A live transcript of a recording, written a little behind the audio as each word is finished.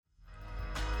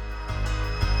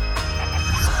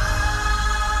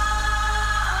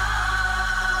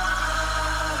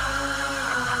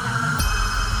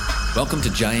Welcome to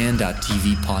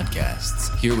Jayan.tv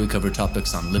podcasts. Here we cover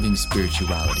topics on living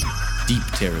spirituality, deep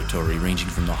territory ranging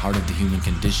from the heart of the human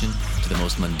condition to the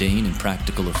most mundane and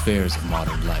practical affairs of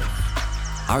modern life.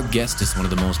 Our guest is one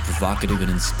of the most provocative and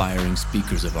inspiring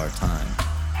speakers of our time.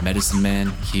 Medicine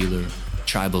man, healer,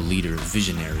 tribal leader,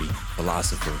 visionary,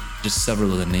 philosopher, just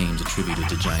several of the names attributed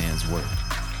to Jayan's work.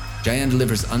 Jayan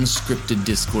delivers unscripted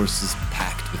discourses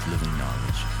packed with living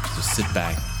knowledge. So sit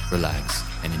back, relax,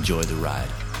 and enjoy the ride.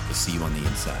 We'll see you on the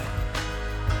inside.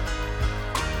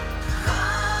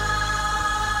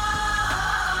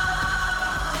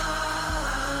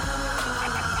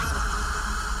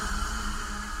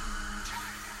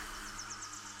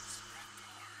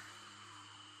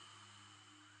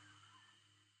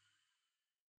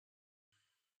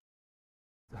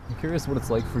 I'm curious what it's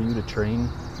like for you to train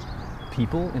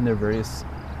people in their various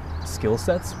skill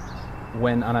sets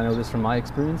when, and I know this from my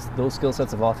experience, those skill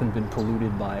sets have often been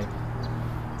polluted by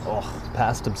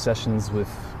past obsessions with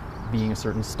being a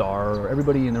certain star, or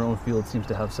everybody in their own field seems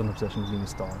to have some obsession with being a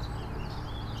star.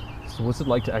 So what's it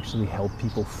like to actually help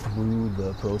people through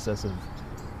the process of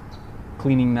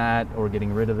cleaning that or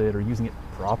getting rid of it or using it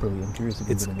properly? I'm curious if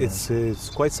you can It's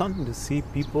quite something to see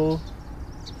people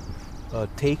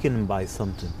taken by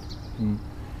something.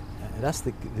 That's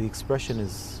the expression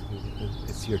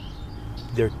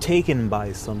they're taken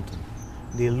by something.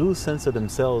 They lose sense of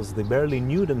themselves. They barely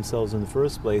knew themselves in the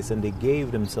first place, and they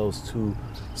gave themselves to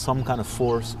some kind of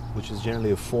force, which is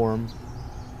generally a form,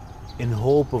 in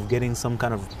hope of getting some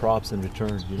kind of props in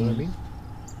return. You know what I mean?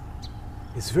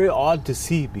 It's very odd to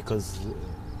see, because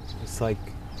it's like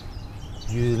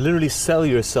you literally sell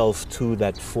yourself to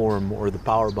that form or the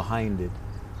power behind it,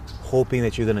 hoping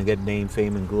that you're going to get name,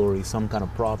 fame, and glory, some kind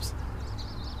of props.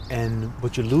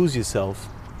 But you lose yourself.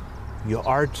 Your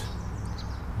art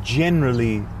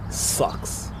generally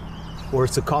sucks, or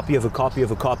it's a copy of a copy of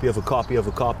a copy of a copy of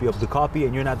a copy of the copy,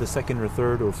 and you're not the second or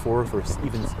third or fourth or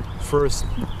even first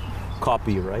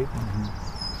copy, right?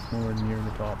 Nowhere near the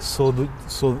top.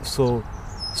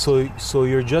 So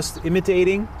you're just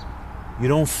imitating. You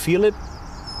don't feel it.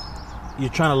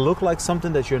 You're trying to look like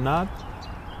something that you're not,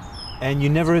 and you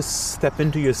never step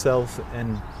into yourself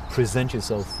and present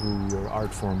yourself through your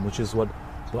art form, which is what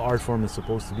the art form is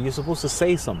supposed to be. You're supposed to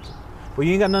say something, but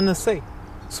you ain't got nothing to say.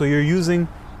 So you're using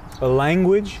a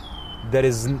language that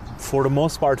is, for the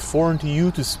most part, foreign to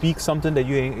you to speak something that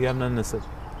you have nothing to say.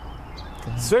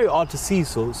 It's very odd to see.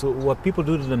 So what people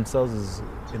do to themselves is,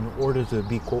 in order to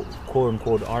be quote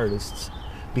unquote artists,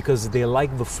 because they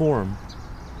like the form,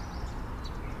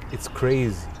 it's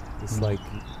crazy. It's like,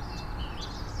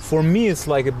 for me, it's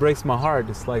like, it breaks my heart.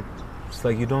 It's like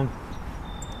you don't.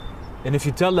 And if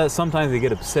you tell that, sometimes they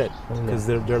get upset, because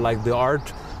they're like, the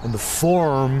art and the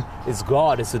form is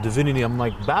God, it's a divinity. I'm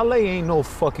like, ballet ain't no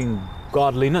fucking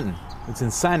godly nothing. It's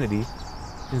insanity.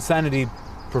 Insanity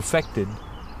perfected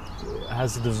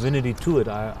has a divinity to it.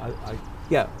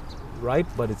 Yeah, right?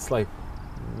 But it's like,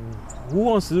 who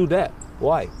wants to do that?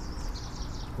 Why?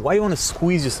 Why you want to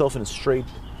squeeze yourself in a straight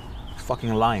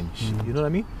fucking line? You know what I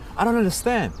mean? I don't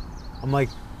understand. I'm like,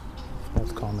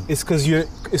 that's common. It's because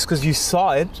you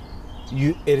saw it.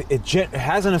 It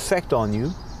has an effect on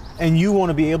you, and you want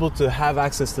to be able to have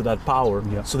access to that power,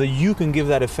 so that you can give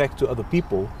that effect to other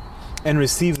people and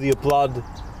receive the applaud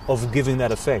of giving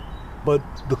that effect. But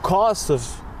the cost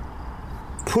of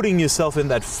putting yourself in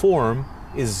that form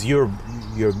is your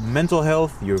mental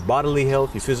health, your bodily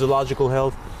health, your physiological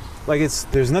health. Like,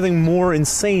 there's nothing more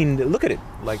insane. Look at it.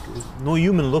 Like, no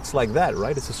human looks like that,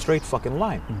 right? It's a straight fucking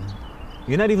line.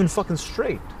 You're not even fucking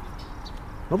straight.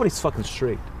 Nobody's fucking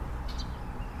straight.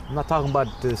 I'm not talking about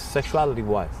the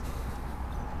sexuality-wise.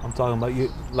 I'm talking about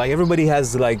you. Like, everybody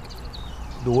has, like,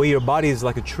 the way your body is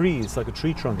like a tree. It's like a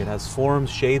tree trunk. It has forms,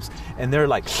 shapes, and they're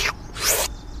like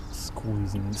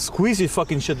squeeze your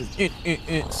fucking shit.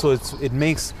 So it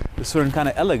makes a certain kind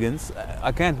of elegance.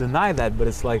 I can't deny that, but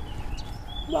it's like,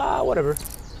 whatever.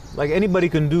 Like, anybody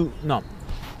can do. No,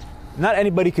 not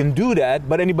anybody can do that,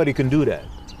 but anybody can do that.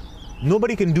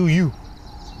 Nobody can do you,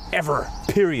 ever.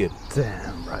 Period.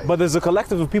 Damn right. But there's a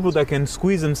collective of people that can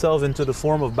squeeze themselves into the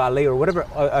form of ballet or whatever.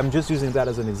 I'm just using that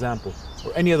as an example,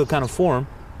 or any other kind of form.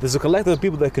 There's a collective of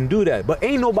people that can do that, but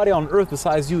ain't nobody on earth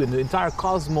besides you, in the entire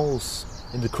cosmos,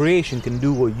 in the creation, can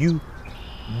do what you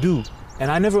do.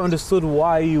 And I never understood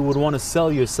why you would want to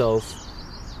sell yourself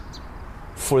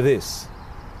for this.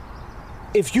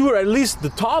 If you were at least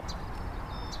the top,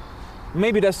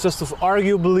 maybe that's just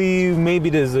arguably, maybe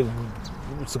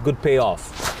it's a good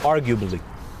payoff, arguably.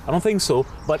 I don't think so,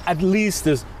 but at least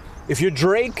if you're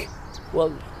Drake,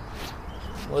 well,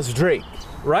 Well, it's Drake,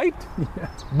 right? Yeah.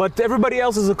 But everybody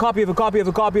else is a copy of a copy of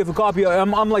a copy of a copy.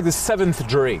 I'm like the 7th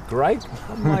Drake, right?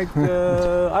 I'm like,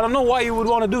 I don't know why you would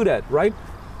want to do that, right?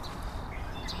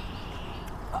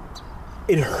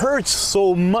 It hurts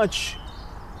so much.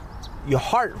 Your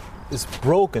heart is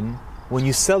broken when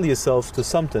you sell yourself to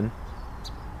something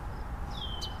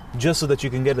just so that you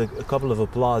can get a couple of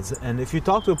applause. And if you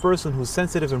talk to a person who's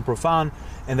sensitive and profound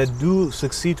and that do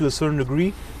succeed to a certain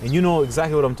degree, and you know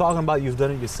exactly what I'm talking about, you've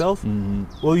done it yourself,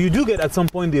 well, you do get at some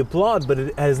point the applaud, but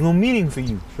it has no meaning for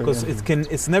you because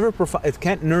it's never it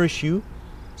can't nourish you.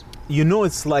 You know,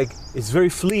 it's very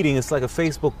fleeting. It's like a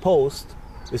Facebook post.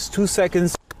 It's 2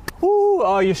 seconds. Ooh,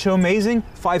 oh, you're so amazing.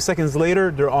 5 seconds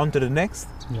later, they're on to the next.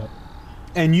 Yep.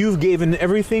 And you've given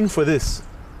everything for this.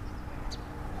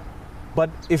 But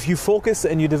if you focus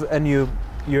and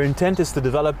your intent is to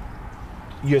develop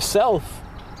yourself,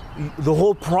 the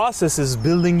whole process is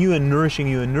building you and nourishing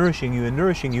you and nourishing you and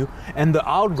nourishing you. And the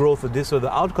outgrowth of this, or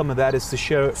the outcome of that, is to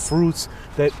share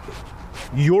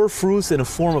your fruits in a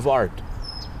form of art.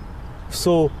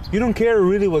 So you don't care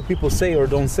really what people say or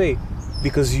don't say,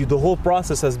 because the whole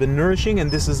process has been nourishing, and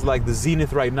this is like the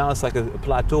zenith right now. It's like a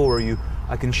plateau where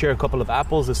I can share a couple of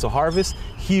apples. It's a harvest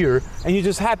here, and you're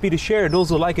just happy to share. Those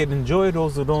who like it, enjoy it.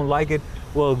 Those who don't like it,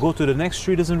 well, go to the next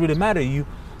tree. It doesn't really matter.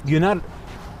 You're not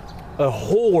a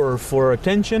whore for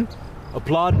attention,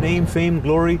 applaud, name, fame,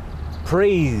 glory,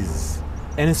 praise.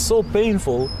 And it's so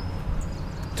painful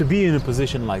to be in a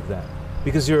position like that,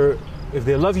 because if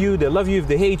they love you, they love you. If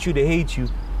they hate you, they hate you.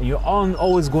 And you're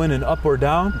always going in up or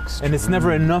down, and it's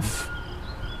never enough.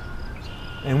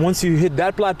 And once you hit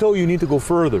that plateau, you need to go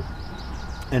further.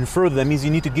 And further, that means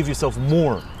you need to give yourself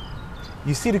more.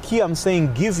 You see the key? I'm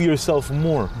saying give yourself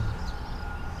more.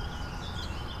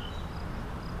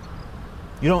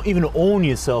 You don't even own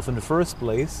yourself in the first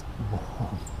place.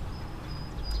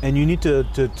 And you need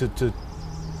to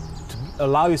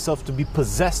allow yourself to be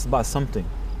possessed by something.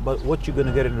 But what you're going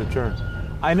to get in return.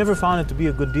 I never found it to be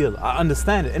a good deal. I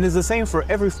understand it. And it's the same for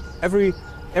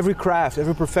every craft,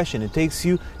 every profession. It takes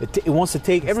you, it wants to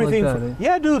take It's everything. like that,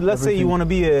 Yeah, dude, let's say Everything. you want to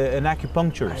be an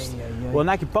acupuncturist. Aye. Well,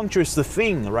 an acupuncturist is the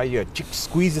thing, right? You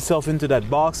squeeze yourself into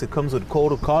that box. It comes with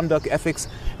code of conduct, ethics,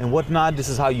 and whatnot. This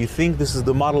is how you think. This is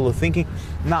the model of thinking.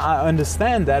 Now, I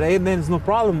understand that, and there's no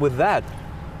problem with that.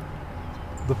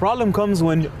 The problem comes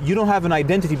when you don't have an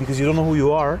identity because you don't know who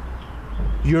you are.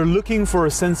 You're looking for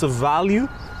a sense of value.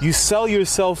 You sell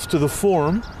yourself to the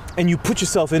form, and you put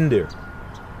yourself in there.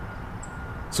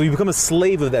 So you become a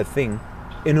slave of that thing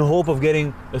in the hope of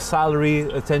getting a salary,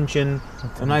 attention,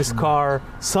 a nice car,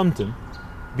 something,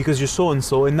 because you're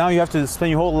so-and-so, and now you have to spend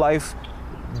your whole life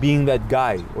being that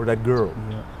guy or that girl.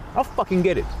 Yeah. I don't fucking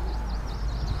get it.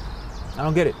 I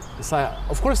don't get it. It's like,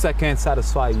 of course that can't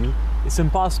satisfy you. It's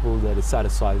impossible that it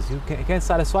satisfies you. It can't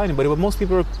satisfy anybody, but most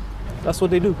people, that's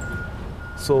what they do.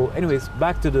 So anyways,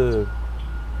 back to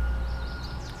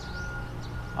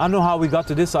I don't know how we got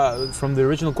to this from the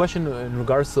original question in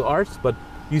regards to art, but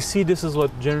you see this is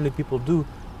what generally people do,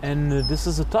 and this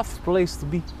is a tough place to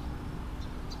be.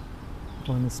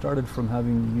 When it started from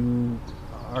having you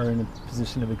are in a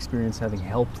position of experience, having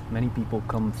helped many people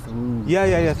come through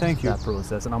thank you. that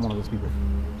process, and I'm one of those people.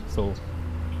 So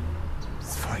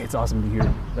it's awesome to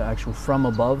hear the actual from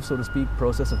above, so to speak,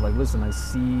 process of like, listen, I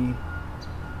see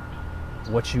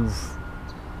what you've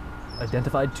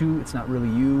identified to. It's not really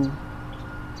you.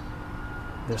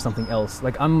 There's something else.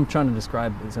 Like, I'm trying to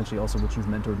describe essentially also what you've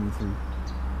mentored me through.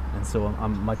 And so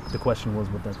the question was,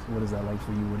 what is that like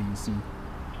for you? What do you see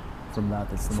from that?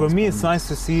 That's the For most me, it's common? nice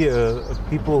to see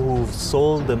people who've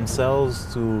sold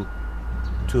themselves to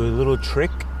a little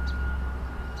trick,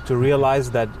 to realize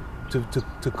that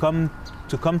to come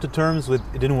to terms with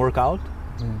it didn't work out.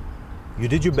 You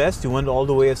did your best. You went all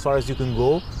the way as far as you can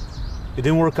go. It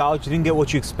didn't work out. You didn't get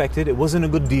what you expected. It wasn't a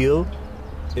good deal.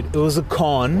 It was a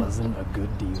con. It wasn't a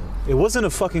good deal. It wasn't a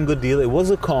fucking good deal. It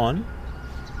was a con.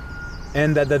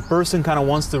 And that person kind of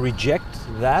wants to reject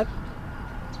that.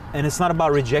 And it's not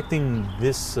about rejecting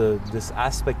this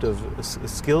aspect of a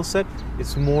skill set.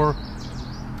 It's more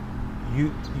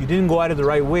you didn't go at it the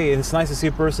right way. And it's nice to see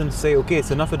a person say, okay,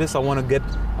 it's enough of this. I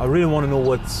really want to know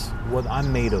what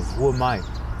I'm made of. Who am I?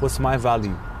 What's my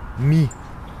value? Me.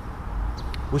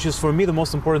 Which is for me the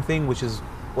most important thing, which is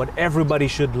what everybody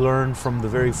should learn from the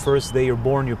very first day you're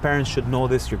born. Your parents should know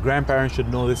this. Your grandparents should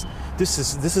know this. This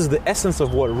is the essence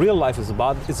of what real life is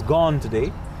about. It's gone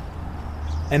today.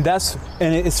 And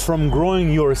it's from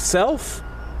growing yourself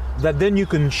that then you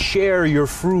can share your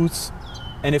fruits.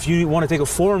 And if you want to take a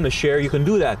form to share, you can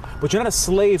do that. But you're not a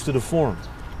slave to the form.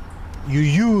 You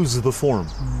use the form.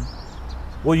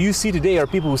 What you see today are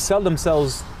people who sell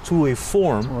themselves to a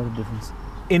form What a difference.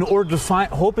 in order to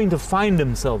find, hoping to find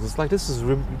themselves. It's like this is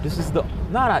the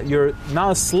you're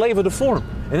now a slave of the form,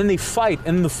 and then they fight,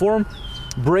 and the form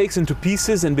breaks into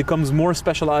pieces and becomes more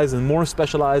specialized and more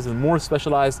specialized and more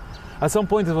specialized. At some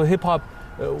point, of hip hop,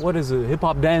 hip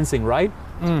hop dancing, right?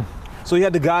 So you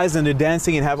had the guys and they're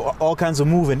dancing and have all kinds of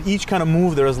move, and each kind of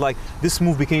move there is like this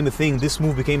move became a thing, this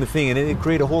move became a thing, and then it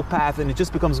create a whole path, and it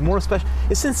just becomes more special.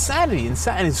 It's insanity.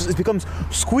 It becomes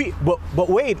squeak. But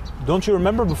wait, don't you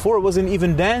remember before it wasn't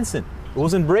even dancing? It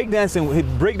wasn't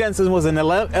breakdancing. Breakdancing was an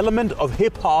element of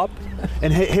hip hop,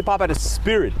 and hip hop had a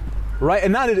spirit, right?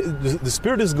 And now the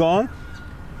spirit is gone.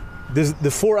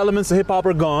 The four elements of hip hop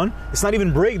are gone. It's not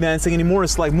even breakdancing anymore.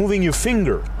 It's like moving your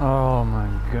finger. Oh my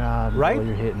God! Right? Bro,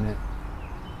 you're hitting it.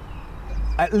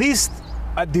 At least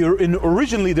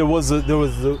originally there was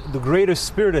the greater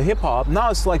spirit of hip hop. Now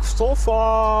it's like so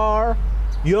far,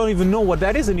 you don't even know what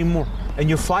that is anymore, and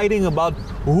you're fighting about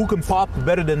who can pop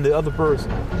better than the other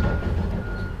person.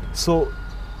 So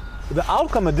the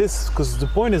outcome of this, because the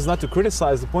point is not to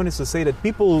criticize, the point is to say that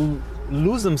people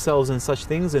lose themselves in such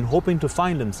things and hoping to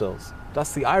find themselves.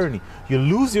 That's the irony. You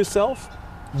lose yourself,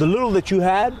 the little that you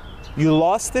had, you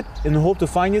lost it in the hope to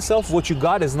find yourself. What you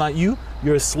got is not you.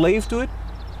 You're a slave to it,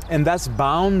 and that's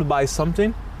bound by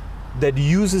something that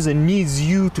uses and needs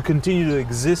you to continue to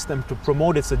exist and to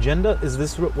promote its agenda. Is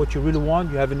this what you really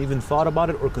want? You haven't even thought about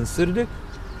it or considered it.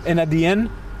 And at the end,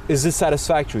 is this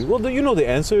satisfactory? Well, you know the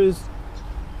answer is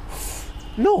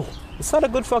no. It's not a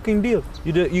good fucking deal.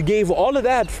 You gave all of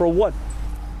that for what?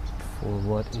 For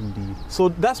what, indeed? So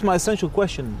that's my essential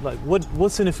question. Like,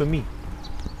 what's in it for me?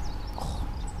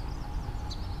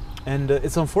 And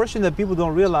it's unfortunate that people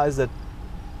don't realize that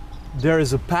there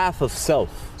is a path of self.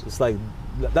 It's like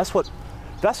that's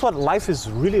what life is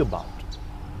really about.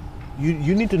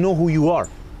 You need to know who you are,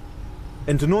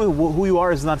 and to know who you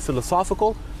are is not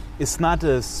philosophical. It's not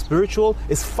spiritual.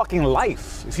 It's fucking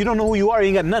life. If you don't know who you are, you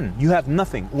ain't got none. You have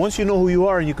nothing. Once you know who you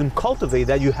are and you can cultivate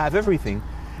that, you have everything.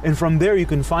 And from there, you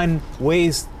can find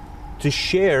ways to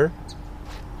share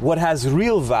what has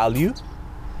real value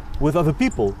with other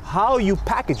people. How you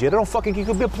package it, I don't fucking. You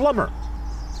could be a plumber.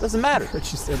 Doesn't matter.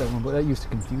 But you said that one, but that used to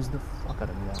confuse the fuck out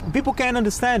of me. That one. People can't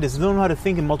understand this. They don't know how to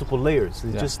think in multiple layers.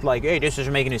 It's just like, hey, this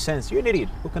doesn't make any sense. You're an idiot.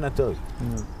 What can I tell you?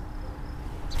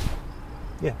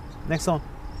 Yeah. Next song.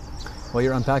 Well,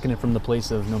 you're unpacking it from the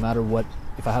place of no matter what,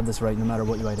 if I have this right, no matter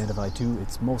what you identify to,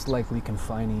 it's most likely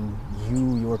confining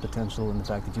you, your potential, and the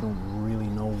fact that you don't really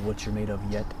know what you're made of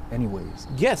yet anyways.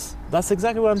 Yes, that's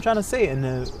exactly what I'm trying to say. And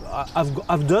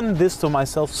I've done this to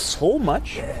myself so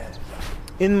much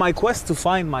in my quest to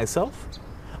find myself.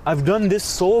 I've done this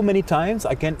so many times,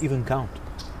 I can't even count,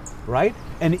 right?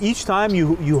 And each time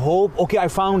you hope, okay, I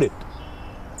found it.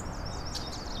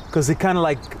 Because it kind of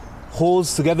like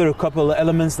holds together a couple of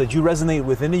elements that you resonate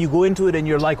with, and then you go into it and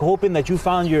you're like hoping that you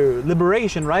found your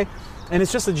liberation, right? And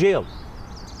it's just a jail.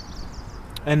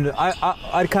 And I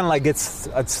kind of like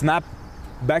I'd snap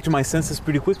back to my senses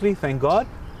pretty quickly, thank God.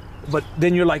 But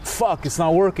then you're like, fuck, it's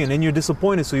not working, and you're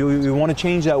disappointed. So you want to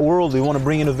change that world, you want to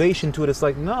bring innovation to it. It's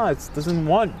like, no, it doesn't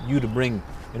want you to bring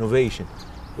innovation.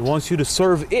 It wants you to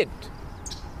serve it,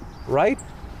 right?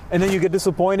 And then you get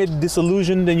disappointed,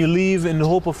 disillusioned, and you leave in the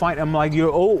hope of finding. I'm like,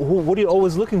 what are you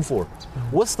always looking for?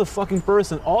 What's the fucking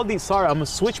person? Sorry, I'm a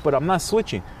switch, but I'm not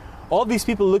switching. All these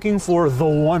people looking for the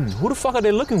one. Who the fuck are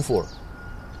they looking for?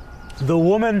 The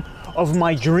woman of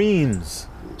my dreams.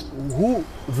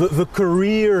 The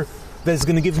career that's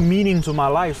gonna give meaning to my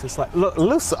life. It's like, look,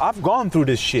 listen, I've gone through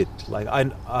this shit. Like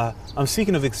I'm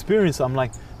speaking of experience. I'm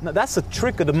like, no, that's a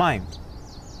trick of the mind.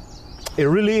 It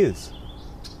really is.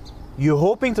 You're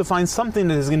hoping to find something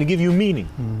that is going to give you meaning.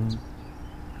 Mm-hmm.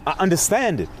 I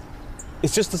understand it.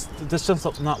 It's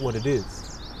just not what it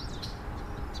is.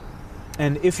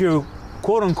 And if you're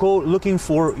quote unquote looking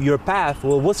for your path,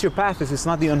 well, what's your path if it's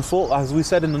not the unfold? As we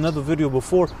said in another video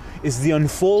before, it's the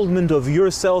unfoldment of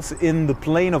yourself in the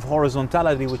plane of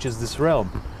horizontality, which is this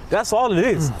realm. That's all it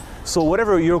is. So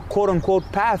whatever your quote unquote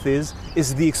path is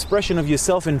the expression of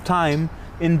yourself in time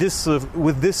in this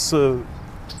with this.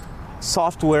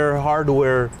 Software,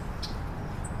 hardware,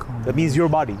 that means your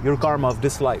body, your karma of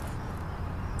this life,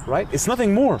 right? It's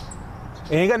nothing more.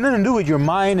 It ain't got nothing to do with your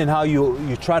mind and how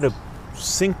you try to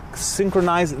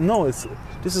synchronize. No,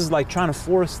 this is like trying to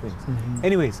force things. Mm-hmm.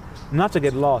 Anyways, not to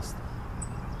get lost.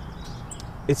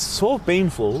 It's so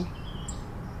painful,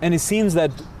 and it seems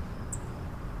that,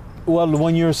 well,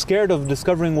 when you're scared of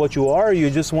discovering what you are,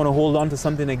 you just want to hold on to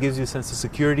something that gives you a sense of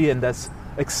security, and that's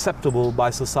acceptable by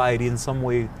society in some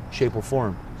way, shape, or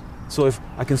form. So if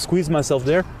I can squeeze myself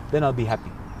there, then I'll be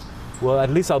happy. well, at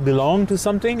least I'll belong to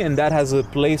something, and that has a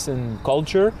place in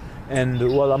culture. And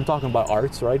well, I'm talking about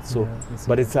arts, right? So,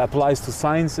 but it applies to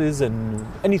sciences and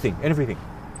anything, everything,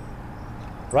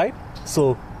 right?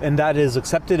 So, and that is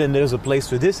accepted, and there's a place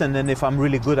for this. And then if I'm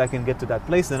really good, I can get to that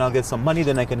place. Then I'll get some money.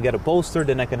 Then I can get a poster.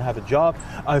 Then I can have a job.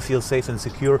 I feel safe and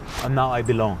secure, and now I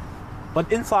belong. But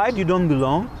inside, you don't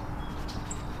belong,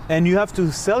 and you have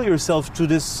to sell yourself to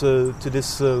this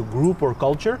group or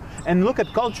culture. And look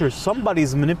at culture.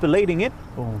 Somebody's manipulating it.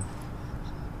 Boom.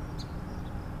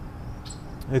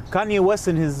 Kanye West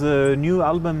in his new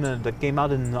album that came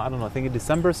out in, I don't know, I think in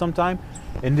December sometime,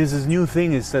 and this is new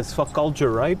thing, it says fuck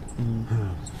culture, right?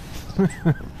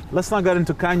 Let's not get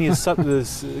into Kanye's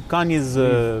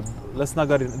let's not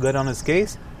get on his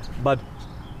case, but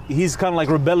he's kind of like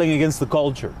rebelling against the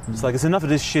culture. It's like, it's enough of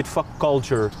this shit, fuck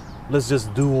culture, let's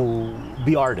just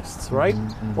be artists, right?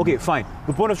 Okay, fine.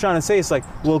 The point I'm trying to say is like,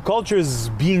 well, culture is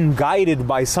being guided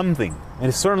by something, and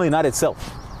it's certainly not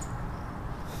itself.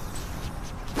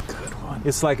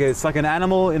 It's like an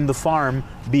animal in the farm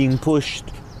being pushed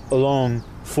along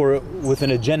with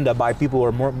an agenda by people who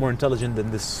are more intelligent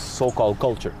than this so-called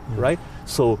culture, right?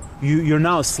 So you're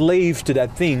now a slave to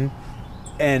that thing,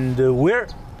 and where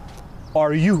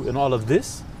are you in all of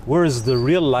this? Where is the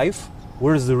real life?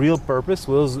 Where is the real purpose?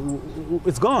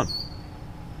 It's gone.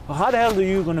 How the hell are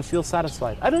you going to feel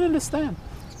satisfied? I don't understand.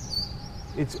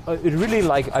 It really,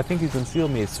 like, I think you can feel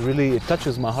me. It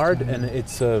touches my heart, and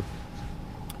it's.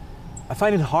 I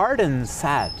find it hard and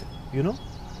sad, you know?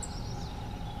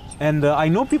 And I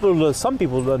know some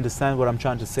people understand what I'm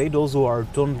trying to say, those who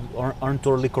aren't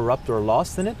totally corrupt or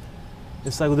lost in it.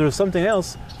 It's like, well, there's something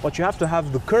else, but you have to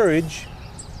have the courage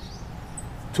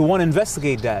to want to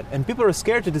investigate that. And people are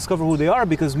scared to discover who they are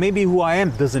because maybe who I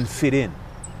am doesn't fit in.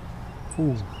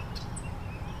 Ooh.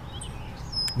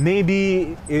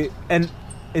 Maybe, it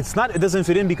doesn't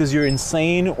fit in because you're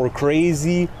insane or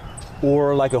crazy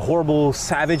or like a horrible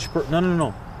savage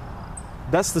No.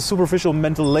 That's the superficial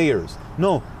mental layers.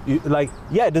 No,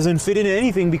 it doesn't fit in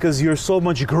anything because you're so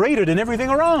much greater than everything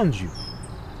around you.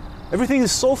 Everything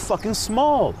is so fucking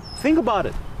small. Think about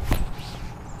it.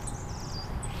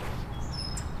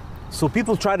 So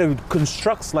people try to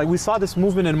construct, like we saw this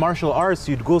movement in martial arts.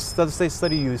 You'd go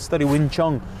study Wing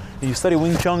Chun. And you study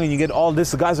Wing Chun and you get all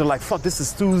this. The guys are like, fuck, this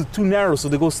is too narrow. So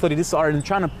they go study this art and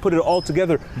trying to put it all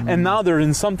together. And now they're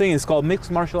in something, it's called mixed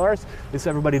martial arts.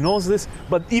 Everybody knows this.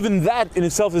 But even that in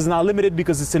itself is now limited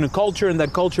because it's in a culture, and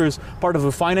that culture is part of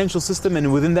a financial system.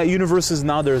 And within that universe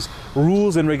there's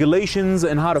rules and regulations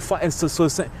and how to fight.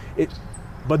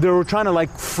 But they were trying to like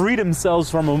free themselves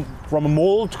from a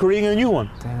mold, creating a new one.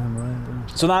 Damn right.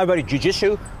 So now everybody,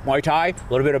 jiu-jitsu, Muay Thai, a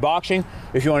little bit of boxing.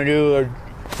 If you want to do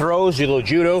throws, you do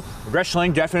judo,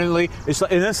 wrestling, definitely. It's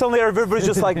like, and then suddenly everybody's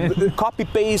just like copy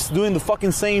paste, doing the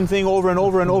fucking same thing over and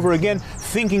over and over again,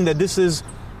 thinking that this is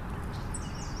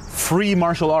free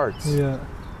martial arts. Yeah,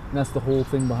 and that's the whole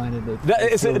thing behind it.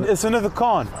 It's another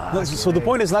con. So the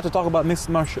point is not to talk about mixed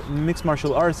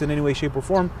martial arts in any way, shape, or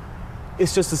form.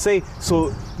 It's just to say,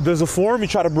 so there's a form, you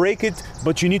try to break it,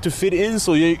 but you need to fit in.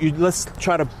 So let's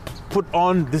try to put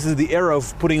on. This is the era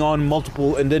of putting on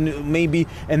multiple, and then maybe,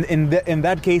 and in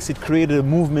that case, it created a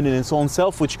movement in its own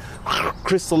self, which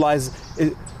crystallized.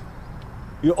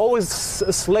 You're always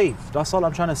a slave. That's all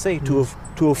I'm trying to say. To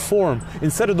a form.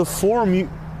 Instead of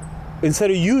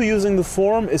you using the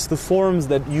form, it's the forms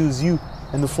that use you,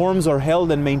 and the forms are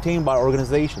held and maintained by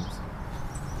organizations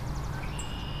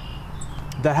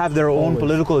that have their own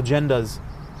political agendas.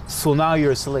 So now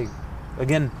you're a slave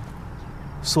again.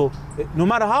 So no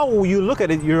matter how you look at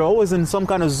it, you're always in some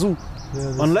kind of zoo,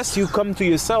 unless you come to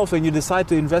yourself and you decide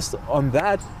to invest on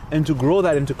that and to grow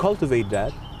that and to cultivate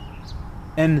that,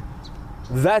 and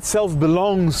that self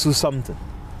belongs to something.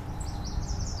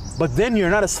 But then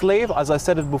you're not a slave, as I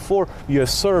said it before, you're a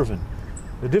servant.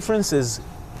 The difference is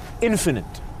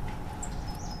infinite,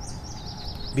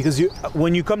 because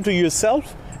when you come to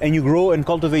yourself and you grow and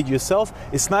cultivate yourself,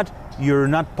 you're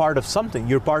not part of something,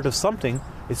 you're part of something.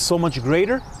 It's so much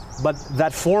greater, but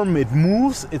that form, it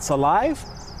moves, it's alive,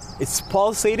 it's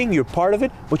pulsating, you're part of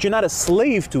it, but you're not a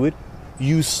slave to it,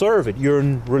 you serve it, you're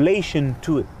in relation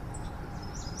to it.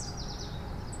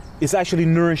 It's actually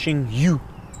nourishing you,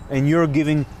 and you're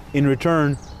giving in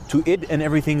return to it and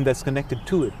everything that's connected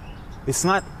to it. It's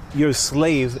not you're a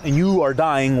slave and you are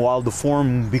dying while the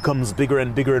form becomes bigger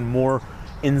and bigger and more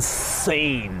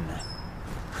insane.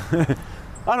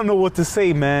 I don't know what to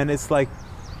say, man. It's like,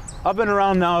 I've been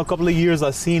around now a couple of years,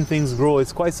 I've seen things grow.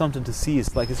 It's quite something to see.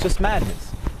 It's like, it's just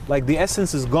madness. Like, the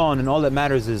essence is gone, and all that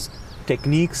matters is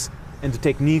techniques, and the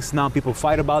techniques, now people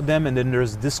fight about them, and then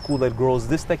there's this school that grows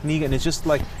this technique, and it's just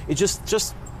like, it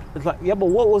just It's like, yeah, but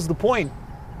what was the point?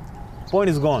 Point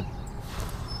is gone.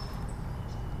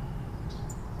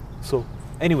 So,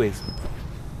 anyways,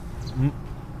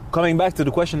 coming back to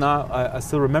the question now, I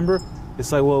still remember.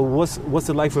 It's like, well, what's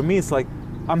it like for me? It's like,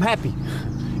 I'm happy.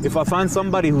 If I find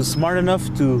somebody who's smart enough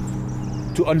to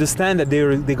understand that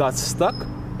they got stuck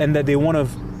and that they want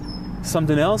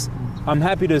something else, I'm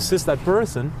happy to assist that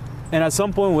person. And at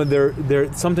some point when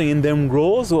they're something in them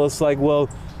grows, well, it's like, well,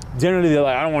 generally they're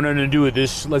like, I don't want nothing to do with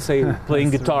this, let's say playing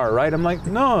guitar, right? I'm like,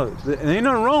 no, there ain't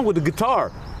nothing wrong with the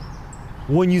guitar.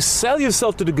 When you sell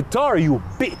yourself to the guitar, you a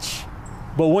bitch.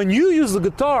 But when you use the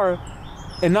guitar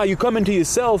and now you come into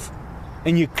yourself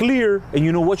and you're clear and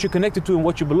you know what you're connected to and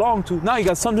what you belong to, now you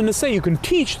got something to say. You can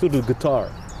teach through the guitar.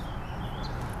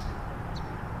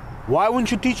 Why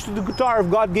wouldn't you teach through the guitar if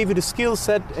God gave you the skill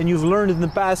set and you've learned it in the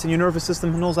past and your nervous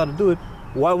system knows how to do it?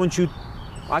 Why wouldn't you?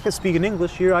 I can speak in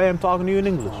English. Here I am talking to you in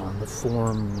English. The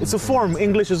form. It's a form.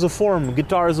 English is a form.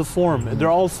 Guitar is a form. They're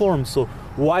all forms. So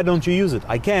why don't you use it?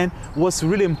 I can. What's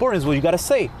really important is what you got to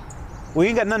say. Well, you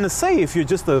ain't got nothing to say if you're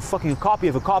just a fucking copy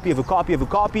of a copy of a copy of a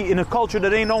copy in a culture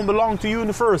that ain't don't belong to you in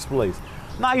the first place.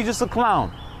 Now you're just a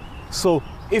clown. So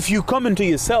if you come into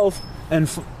yourself and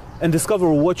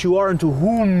discover what you are and to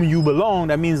whom you belong,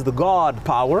 that means the God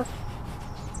power,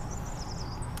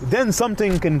 then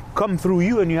something can come through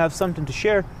you and you have something to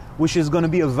share, which is going to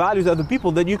be of value to other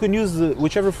people, that you can use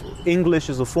whichever English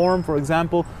is a form, for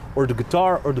example, or the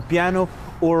guitar or the piano,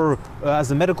 or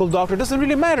as a medical doctor. It doesn't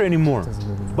really matter anymore.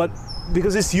 But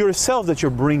because it's yourself that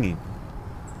you're bringing.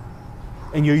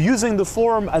 And you're using the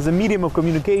form as a medium of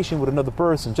communication with another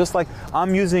person. Just like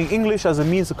I'm using English as a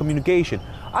means of communication.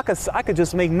 I could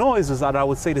just make noises that I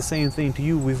would say the same thing to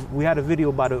you. We had a video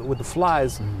about it with the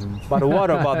flies, by the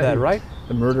water, about that, right?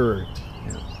 The murderer.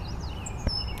 Yeah.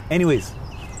 Anyways,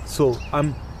 so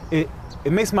it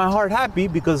makes my heart happy,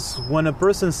 because when a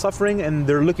person's suffering and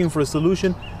they're looking for a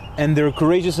solution and they're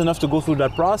courageous enough to go through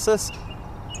that process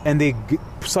and they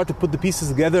start to put the pieces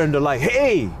together and they're like,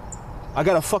 hey, I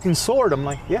got a fucking sword. I'm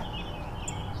like, yeah.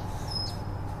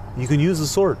 You can use the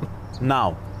sword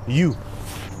now. You're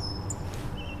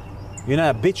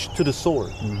not a bitch to the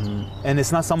sword. And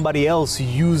it's not somebody else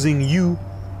using you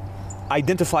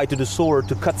identified to the sword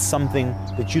to cut something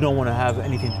that you don't want to have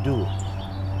anything to do with.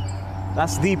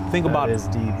 That's deep. Think about it. That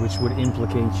is deep, which would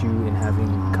implicate you in having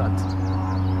cut.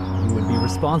 You would be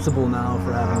responsible now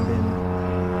for having been.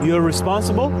 You're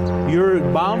responsible, you're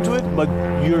bound to it, but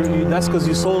that's because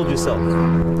you sold yourself.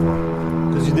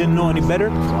 Because you didn't know any better.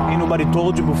 Ain't nobody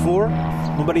told you before.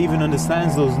 Nobody even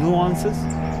understands those nuances.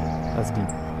 That's deep.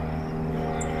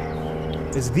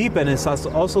 It's deep, and it's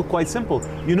also quite simple.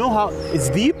 You know how it's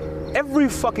deep? Every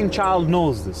fucking child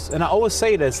knows this. And I always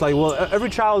say that. It's like, well,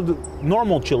 every child,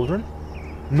 normal children,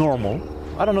 I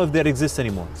don't know if that exists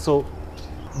anymore. So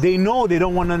they know they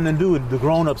don't want nothing to do with the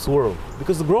grown-ups world,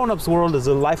 because the grown-ups world is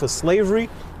a life of slavery.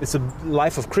 It's a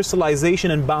life of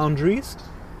crystallization and boundaries,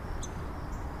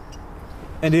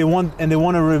 and they want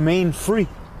to remain free.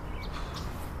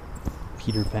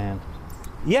 Peter Pan.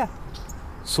 Yeah.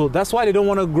 So that's why they don't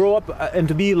want to grow up and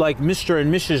to be like Mr.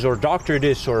 and Mrs. or Dr.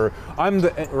 this or I'm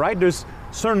the right. There's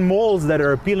certain molds that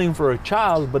are appealing for a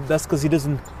child, but that's because he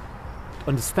doesn't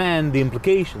understand the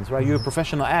implications, right? You're a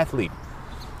professional athlete.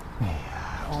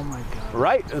 Oh my God.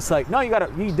 Right? It's like, no,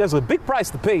 there's a big price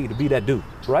to pay to be that dude,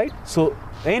 right? So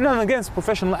ain't nothing against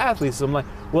professional athletes. I'm like,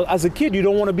 well, as a kid, you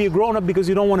don't want to be a grown-up because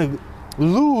you don't want to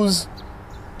lose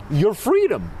your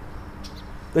freedom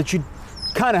that you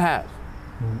kind of have.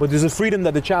 But there's a freedom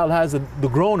that the child has that the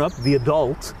grown-up, the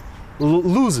adult,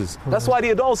 loses. That's why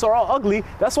the adults are all ugly.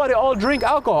 That's why they all drink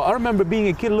alcohol. I remember being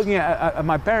a kid looking at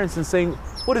my parents and saying,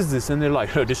 what is this? And they're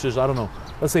like, oh, this is, I don't know,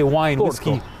 let's say wine,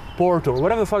 whiskey, Porto,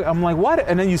 whatever the fuck. I'm like, what?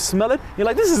 And then you smell it. You're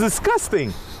like, this is disgusting.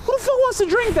 Who the fuck wants to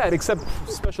drink that except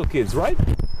special kids, right?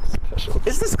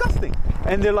 It's disgusting.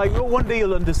 And they're like, oh, one day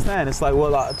you'll understand. It's like,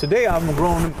 well, today I'm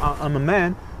a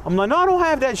man. I'm like, no, I don't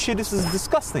have that shit. This is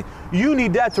disgusting. You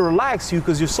need that to relax you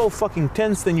because you're so fucking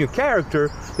tensed in your character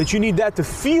that you need that to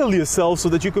feel yourself so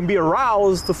that you can be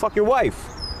aroused to fuck your wife.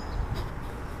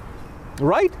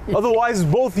 Right? Otherwise,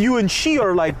 both you and she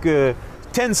are like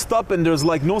tensed up and there's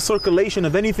like no circulation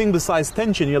of anything besides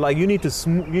tension. You're like, you need to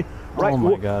smooth. Right? Oh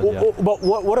my God, yeah. But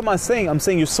what am I saying? I'm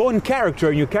saying you're so in character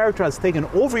and your character has taken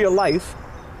over your life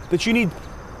that you need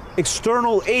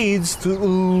external aids to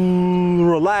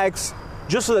relax,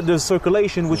 just so that there's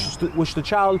circulation, which the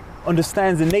child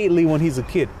understands innately when he's a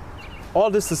kid. All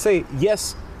this to say,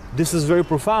 yes, this is very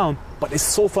profound, but it's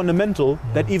so fundamental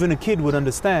that even a kid would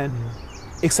understand,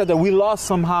 except that we lost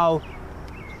somehow.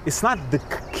 It's not the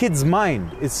kid's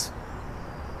mind, it's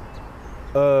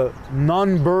a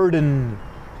non-burden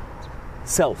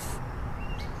self,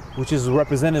 which is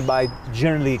represented by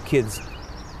generally kids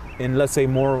in, let's say,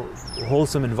 more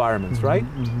wholesome environments, right?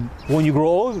 When you grow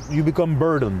old, you become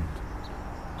burdened.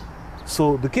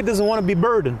 So the kid doesn't want to be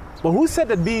burdened. But who said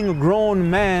that being a grown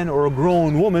man or a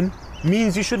grown woman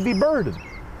means you should be burdened?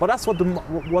 But that's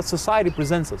what society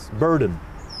presents us, burden.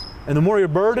 And the more you're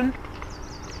burdened,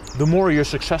 the more you're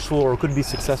successful or could be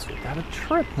successful. Got a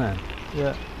trip, man.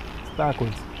 Yeah, it's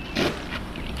backwards.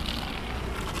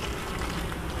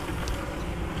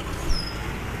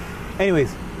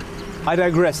 Anyways, I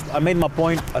digressed. I made my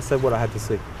point. I said what I had to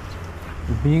say.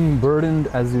 Being burdened,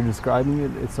 as you're describing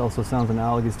it, it also sounds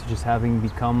analogous to just having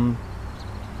become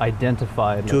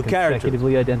identified, to like a character.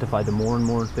 consecutively identified to more and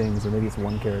more things, or maybe it's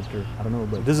one character. I don't know,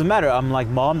 but It doesn't matter. I'm like,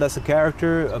 mom, that's a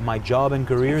character. My job and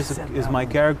career is my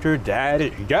character. Dad,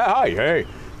 hey,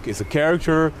 is a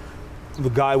character. The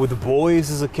guy with the boys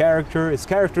is a character. It's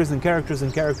characters and characters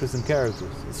and characters and characters.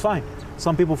 It's fine.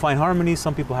 Some people find harmony.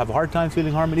 Some people have a hard time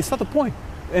feeling harmony. It's not the point.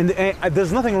 And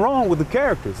there's nothing wrong with the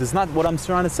characters. It's not what I'm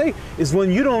trying to say. Is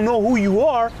when you don't know who you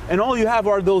are and all you have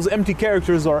are those empty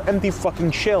characters or empty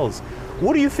fucking shells.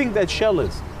 What do you think that shell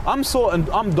is? I'm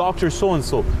Dr.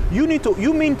 So-and-so.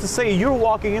 You mean to say you're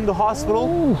walking in the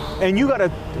hospital and you gotta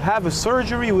have a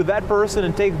surgery with that person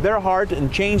and take their heart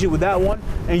and change it with that one,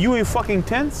 and you ain't fucking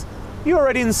tense? You're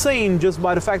already insane just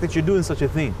by the fact that you're doing such a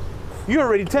thing. You're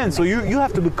already tense, so you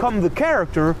have to become the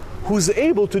character who's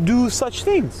able to do such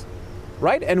things,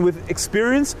 right? And with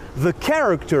experience, the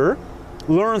character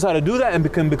learns how to do that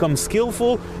and can become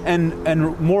skillful and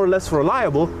more or less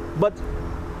reliable. But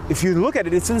if you look at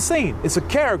it, it's insane. It's a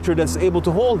character that's able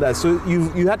to hold that. So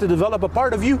you have to develop a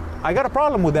part of you. I got a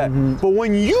problem with that. But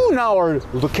when you now are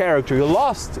the character, you're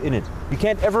lost in it. You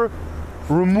can't ever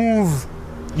remove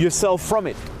yourself from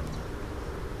it.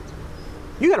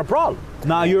 You got a problem.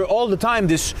 Now you're all the time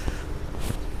this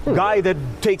guy that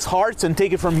takes hearts and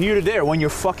take it from here to there. When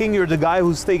you're fucking, you're the guy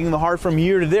who's taking the heart from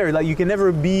here to there. Like, you can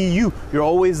never be you. You're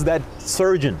always that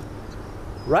surgeon,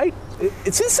 right?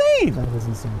 It's insane. that is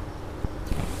insane.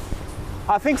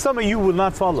 I think some of you will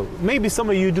not follow. Maybe some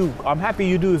of you do. I'm happy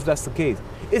you do if that's the case.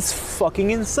 It's fucking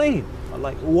insane. I'm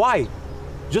like, why?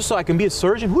 Just so I can be a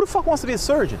surgeon? Who the fuck wants to be a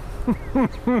surgeon?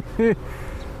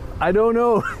 I don't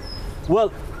know.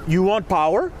 Well, you want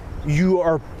power. You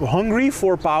are hungry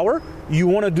for power. You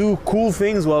want to do cool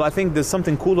things. Well, I think there's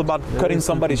something cool about cutting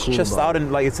somebody's chest out,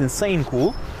 and like, it's insane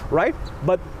cool, right?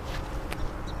 But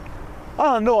I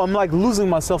don't know. I'm like losing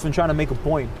myself in trying to make a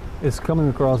point. It's coming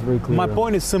across very clear. My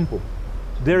point is simple.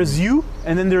 There's you,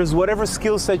 and then there's whatever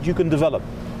skill set you can develop.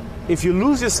 If you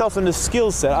lose yourself in the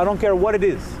skill set, I don't care what it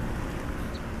is.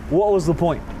 What was the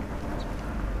point?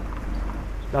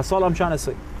 That's all I'm trying to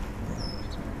say.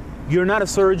 You're not a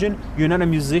surgeon, you're not a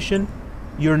musician,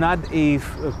 you're not a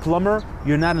plumber,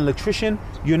 you're not an electrician,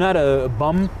 you're not a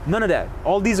bum, none of that.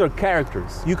 All these are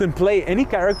characters. You can play any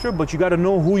character, but you got to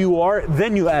know who you are,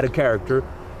 then you add a character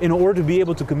in order to be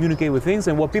able to communicate with things.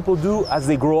 And what people do as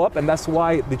they grow up, and that's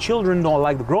why the children don't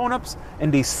like the grown-ups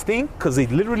and they stink, because they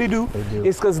literally do,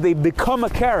 is because they become a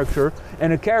character,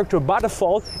 and a character by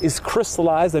default is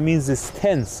crystallized. That means it's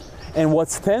tense. And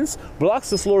what's tense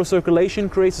blocks the flow of circulation,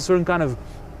 creates a certain kind of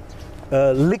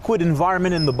liquid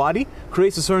environment in the body,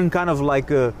 creates a certain kind of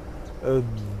like I'm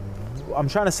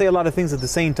trying to say a lot of things at the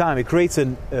same time. It creates a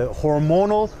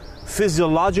hormonal,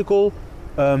 physiological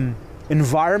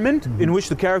environment in which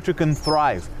the character can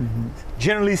thrive.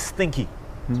 Generally stinky.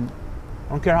 I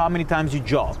don't care how many times you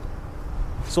jog.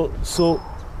 So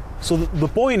the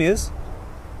point is,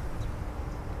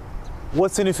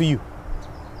 what's in it for you?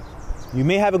 You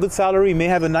may have a good salary, you may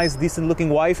have a nice, decent-looking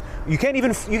wife. You're not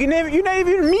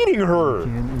even meeting her.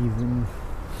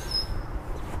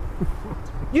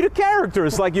 You're the character.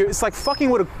 It's like fucking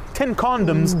with 10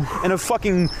 condoms and a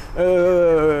fucking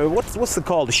what's it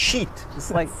called? A sheet.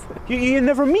 It's like you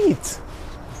never meet.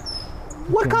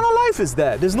 What kind of life is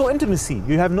that? There's no intimacy.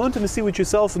 You have no intimacy with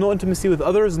yourself, no intimacy with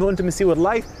others, no intimacy with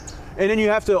life, and then you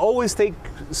have to always take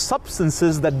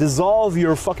substances that dissolve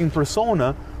your fucking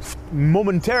persona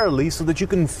momentarily so that you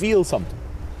can feel something.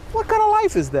 What kind of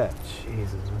life is that?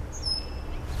 Jesus.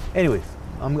 Anyways,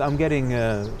 I'm getting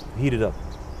heated up.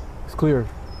 It's clear.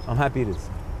 I'm happy it is.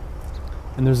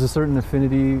 And there's a certain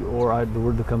affinity, or the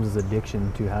word that comes as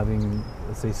addiction, to having,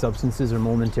 let's say, substances or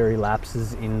momentary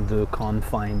lapses in the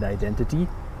confined identity,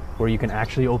 where you can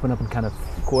actually open up and kind of,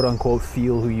 quote unquote,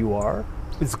 feel who you are.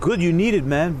 It's good, you need it,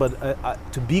 man, but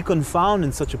to be confounded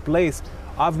in such a place,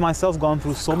 I've myself gone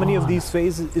through so many of these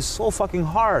phases. It's so fucking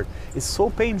hard. It's so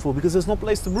painful because there's no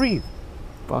place to breathe.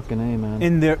 Fucking A, man.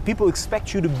 And there, people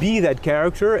expect you to be that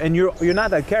character, and you're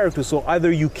not that character. So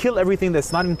either you kill everything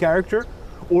that's not in character,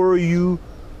 or you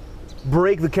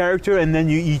break the character and then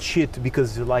you eat shit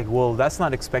because you're like, well, that's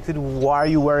not expected. Why are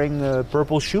you wearing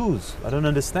purple shoes? I don't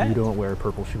understand. You don't wear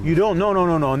purple shoes. You don't? No.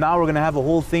 Now we're going to have a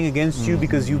whole thing against you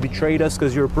because you betrayed us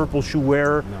because you're a purple shoe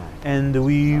wearer. No. And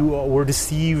we were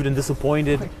deceived and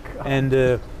disappointed.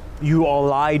 And you all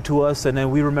lied to us. And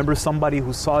then we remember somebody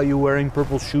who saw you wearing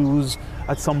purple shoes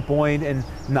at some point. And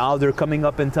now they're coming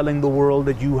up and telling the world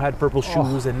that you had purple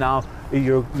shoes. And now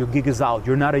your gig is out.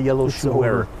 You're not a yellow shoe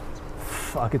wearer.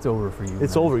 Fuck, it's over for you.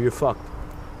 It's man. over. You're fucked.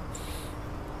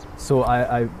 So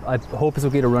I hope it's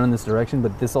okay to run in this direction,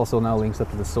 but this also now links up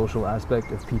to the social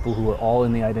aspect of people who are all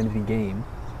in the identity game,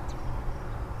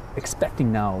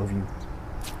 expecting now of you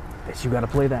that you got to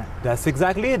play that. That's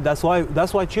exactly it. That's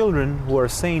why children who are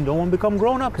sane don't want to become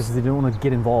grown up Because they don't want to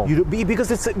get involved.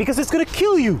 because it's gonna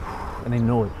kill you. And they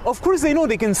know it. Of course they know.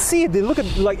 They can see it. They look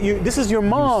at like you. This is your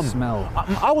mom. You smell.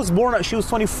 I was born. She was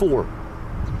 24.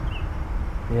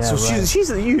 Yeah, So right. she's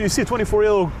you see a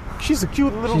 24-year-old. She's a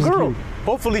cute little She's girl. cute.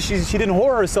 Hopefully she didn't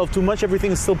whore herself too much.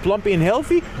 Everything is still plumpy and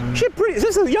healthy.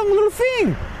 This is a young little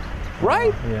thing,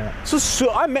 right? Yeah.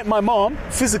 So I met my mom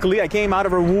physically. I came out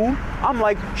of her womb. I'm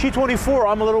like, she's 24.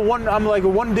 I'm like a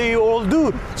 1 day old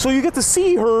dude. So you get to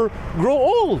see her grow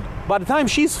old. By the time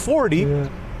she's 40, Yeah.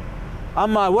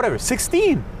 I'm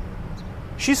 16.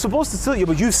 She's supposed to still you,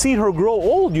 but you've seen her grow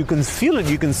old. You can feel it.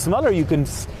 You can smell her.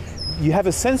 You have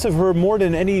a sense of her more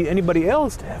than anybody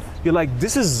else. You're like,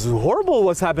 this is horrible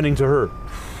what's happening to her.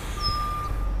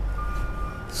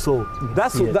 So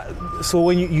that's see it. so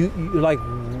when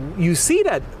you see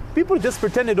that, people just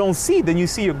pretend they don't see. Then you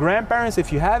see your grandparents,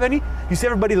 if you have any, you see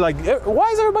everybody like,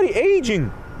 why is everybody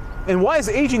aging? And why is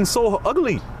aging so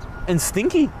ugly and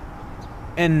stinky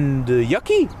and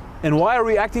yucky? And why are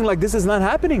we acting like this is not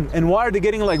happening? And why are they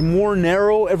getting like more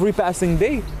narrow every passing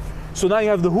day? So now you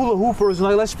have the hula hoopers,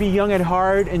 like, let's be young at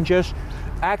heart and just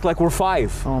act like we're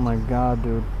 5. Oh my God,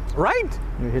 dude. Right?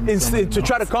 You're hitting Instead, to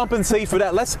try to compensate for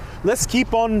that, let's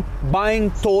keep on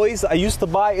buying toys I used to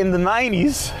buy in the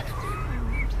 90s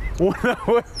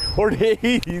or the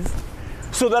 80s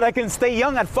so that I can stay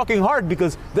young at fucking heart,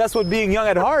 because that's what being young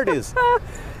at heart is.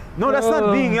 No, that's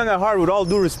not being young at heart, with all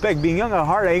due respect. Being young at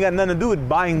heart ain't got nothing to do with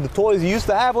buying the toys you used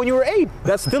to have when you were 8.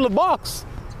 That's still a box.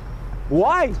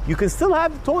 Why? You can still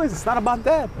have the toys. It's not about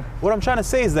that. What I'm trying to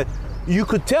say is that you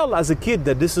could tell as a kid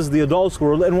that this is the adult's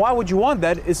world, and why would you want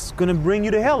that? It's going to bring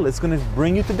you to hell. It's going to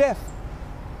bring you to death.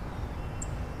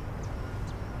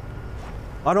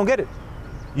 I don't get it.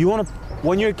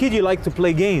 When you're a kid, you like to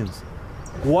play games.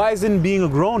 Why isn't being a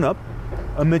grown-up,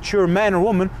 a mature man or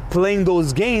woman, playing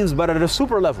those games but at a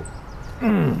super level?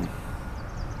 And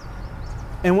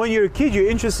when you're a kid, your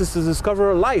interest is to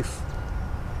discover life.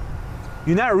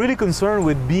 You're not really concerned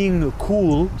with being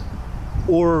cool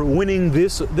or winning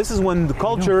this. This is when the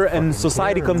culture and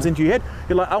society comes into your head.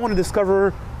 You're like, I want to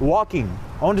discover walking.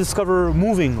 I want to discover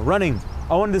moving, running.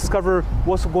 I want to discover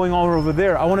what's going on over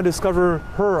there. I want to discover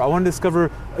her. I want to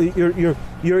discover.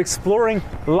 You're exploring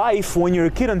life when you're a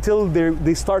kid until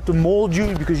they start to mold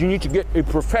you, because you need to get a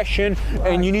profession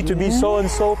and you need to be so and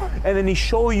so. And then they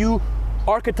show you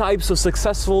archetypes of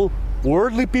successful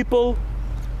worldly people.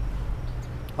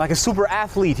 Like a super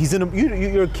athlete,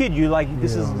 you're a kid. You're like,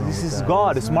 this is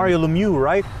God. It's Mario Lemieux,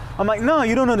 right? I'm like, no,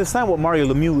 you don't understand what Mario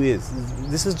Lemieux is.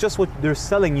 This is just what they're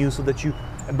selling you so that you.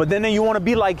 But then you want to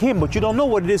be like him, but you don't know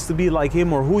what it is to be like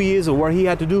him, or who he is, or what he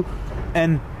had to do,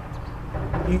 and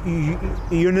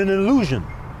you're in an illusion.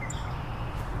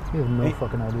 You have no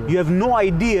fucking idea. You have no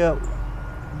idea.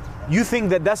 You think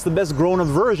that that's the best grown-up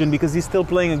version because he's still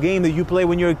playing a game that you play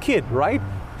when you're a kid, right?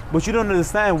 But you don't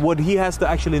understand what he has to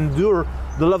actually endure,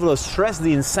 the level of stress,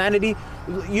 the insanity.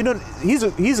 He's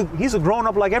a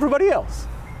grown-up like everybody else.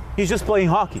 He's just playing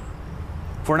hockey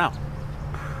for now.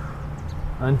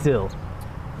 Until.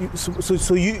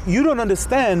 So you don't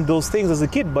understand those things as a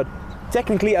kid, but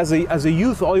technically as a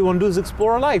youth, all you want to do is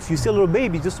explore life. You see a little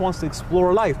baby just wants to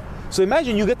explore life. So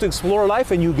imagine you get to explore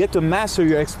life and you get to master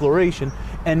your exploration,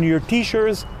 and your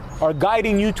teachers are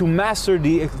guiding you to master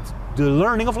the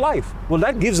learning of life. Well,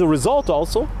 that gives a result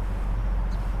also.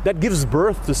 That gives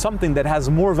birth to something that has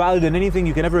more value than anything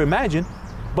you can ever imagine.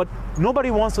 But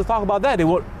nobody wants to talk about that.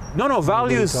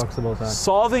 Value is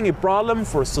solving a problem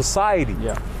for society.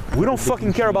 Yeah. We don't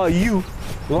fucking care about you.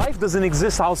 Life doesn't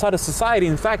exist outside of society.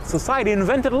 In fact, society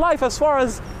invented life as far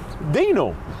as they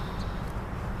know.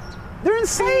 They're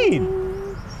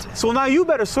insane. So now you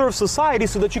better serve society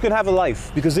so that you can have a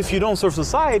life. Because if you don't serve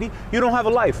society, you don't have a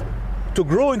life. To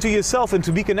grow into yourself and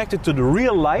to be connected to the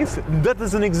real life, that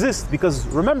doesn't exist. Because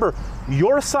remember,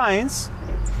 your science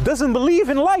doesn't believe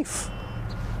in life.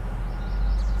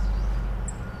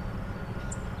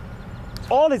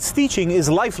 all it's teaching is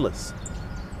lifeless.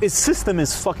 Its system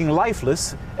is fucking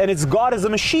lifeless, and its God is a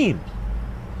machine.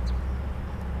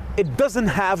 It doesn't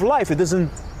have life. It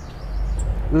doesn't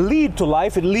lead to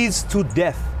life. It leads to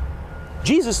death.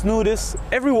 Jesus knew this.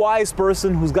 Every wise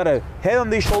person who's got a head on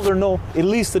their shoulder know it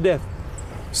leads to death.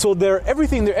 So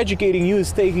everything they're educating you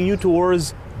is taking you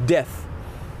towards death.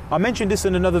 I mentioned this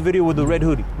in another video with the red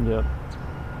hoodie. Yeah.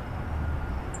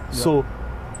 So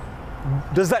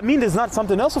does that mean there's not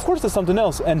something else? Of course there's something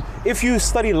else. And if you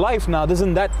study life now,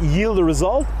 doesn't that yield a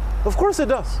result? Of course it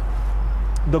does.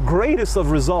 The greatest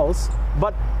of results,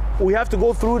 but we have to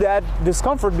go through that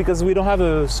discomfort because we don't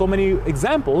have so many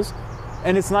examples,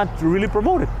 and it's not really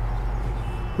promoted.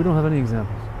 We don't have any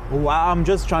examples. Well, I'm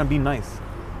just trying to be nice.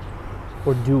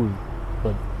 Or do we?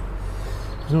 But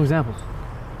there's no examples.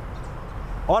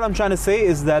 All I'm trying to say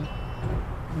is that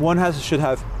one should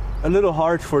have a little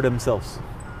heart for themselves.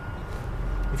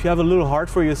 If you have a little heart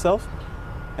for yourself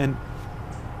and,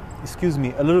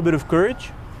 a little bit of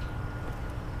courage,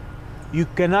 you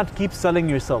cannot keep selling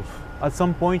yourself. At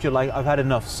some point you're like, I've had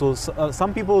enough. So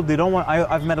some people, they don't want,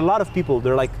 I've met a lot of people,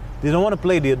 they're like, they don't want to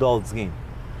play the adults game.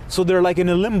 So they're like in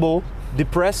a limbo,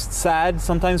 depressed, sad,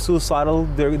 sometimes suicidal.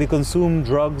 They consume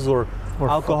drugs or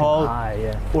alcohol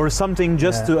high, or something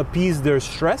just to appease their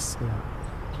stress. Yeah.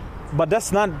 But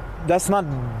it's not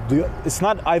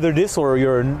either this or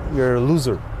you're a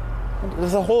loser.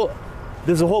 There's a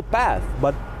whole path,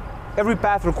 but every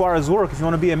path requires work. If you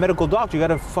want to be a medical doctor, you got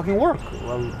to fucking work.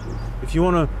 Well, if you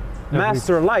want to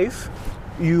master life,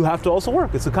 you have to also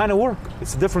work. It's a kind of work.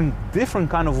 It's a different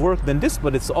kind of work than this,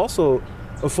 but it's also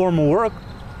a form of work,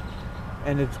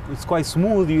 and it's quite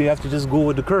smooth. You have to just go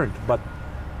with the current. But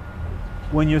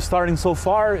when you're starting so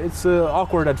far, it's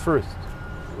awkward at first.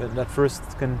 That first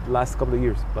can last a couple of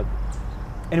years. But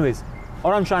anyways,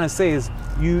 all I'm trying to say is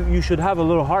you should have a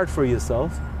little heart for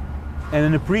yourself and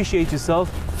then appreciate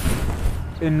yourself.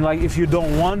 And like, if you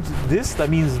don't want this, that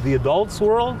means the adults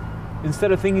world,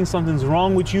 instead of thinking something's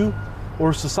wrong with you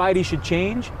or society should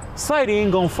change, society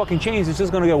ain't gonna fucking change. It's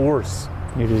just gonna get worse.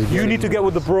 You need to get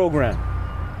with the program.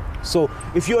 So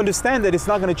if you understand that it's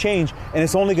not gonna change and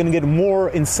it's only gonna get more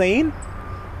insane,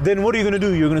 then what are you going to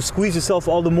do? You're going to squeeze yourself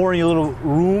all the more in your little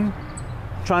room,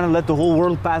 trying to let the whole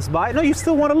world pass by? No, you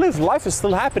still want to live. Life is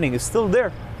still happening. It's still there.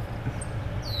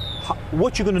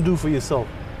 What you going to do for yourself?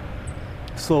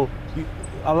 So you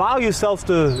allow yourself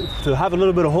to have a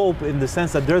little bit of hope in the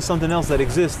sense that there's something else that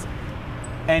exists,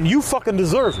 and you fucking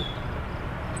deserve it.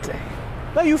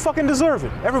 No, you fucking deserve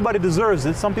it. Everybody deserves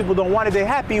it. Some people don't want it. They're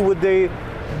happy with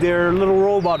their little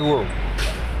robot world.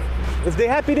 If they're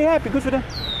happy, they're happy. Good for them.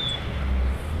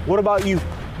 What about you?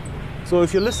 So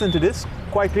if you're listening to this,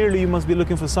 quite clearly you must be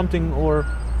looking for something or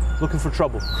looking for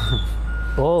trouble.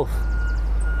 Both.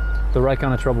 The right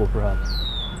kind of trouble, perhaps.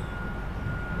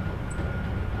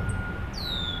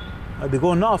 They're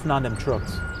going off now, them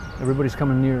trucks. Everybody's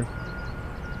coming near.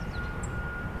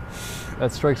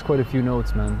 That strikes quite a few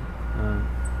notes, man.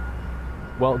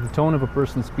 Well, the tone of a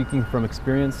person speaking from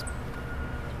experience,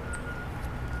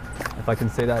 if I can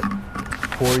say that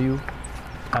for you,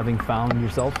 having found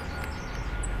yourself,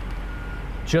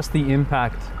 just the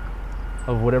impact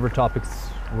of whatever topics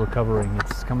we're covering,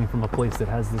 it's coming from a place that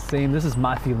has the same, this is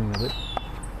my feeling of it.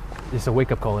 It's a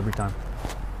wake-up call every time.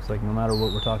 It's like, no matter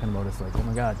what we're talking about, it's like, oh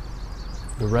my God,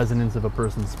 the resonance of a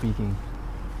person speaking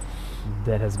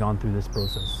that has gone through this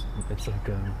process. It's like,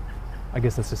 I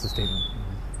guess that's just a statement.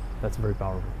 That's very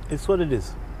powerful. It's what it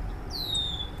is.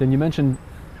 Then you mentioned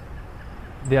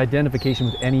the identification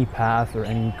with any path or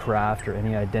any craft or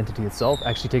any identity itself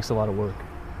actually takes a lot of work.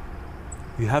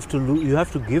 You have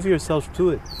to give yourself to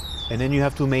it, and then you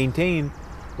have to maintain.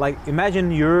 Like,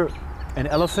 imagine you're an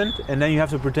elephant and then you have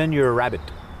to pretend you're a rabbit.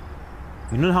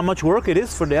 You know how much work it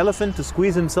is for the elephant to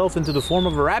squeeze himself into the form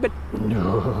of a rabbit?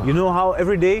 No. You know how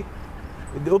every day,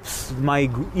 oops, my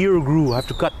ear grew, I have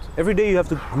to cut. Every day you have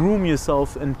to groom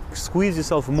yourself and squeeze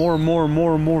yourself more and more and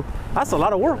more and more. That's a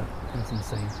lot of work. That's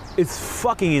insane. It's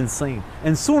fucking insane.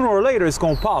 And sooner or later it's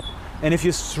gonna pop. And if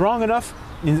you're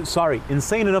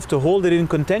insane enough to hold it in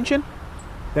contention,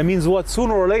 that means what?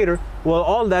 Sooner or later, well,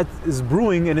 all that is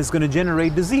brewing and it's gonna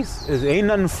generate disease. It ain't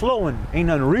nothing flowing, ain't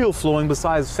nothing real flowing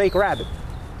besides fake rabbit.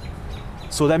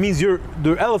 So that means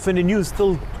the elephant in you is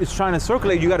trying to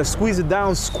circulate. You gotta squeeze it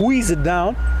down.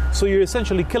 So you're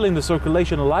essentially killing the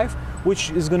circulation of life,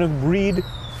 which is gonna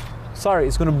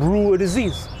it's gonna brew a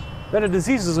disease. Then a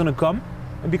disease is gonna come,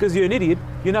 and because you're an idiot,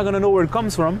 you're not gonna know where it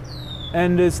comes from,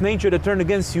 and it's nature that turned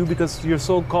against you because your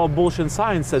so-called bullshit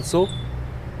science said so.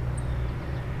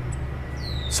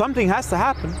 Something has to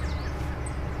happen.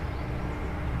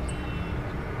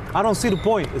 I don't see the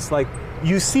point. It's like,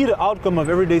 You see the outcome of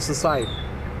everyday society.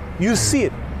 You see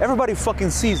it. Everybody fucking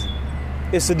sees it.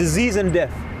 It's a disease and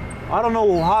death. I don't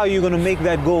know how you're gonna make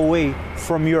that go away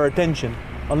from your attention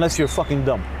unless you're fucking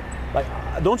dumb. Like,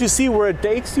 don't you see where it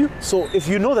takes you? So if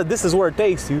you know that this is where it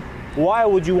takes you, why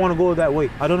would you want to go that way?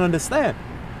 I don't understand.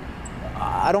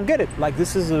 I don't get it. Like,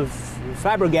 this is a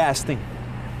Fabregas thing.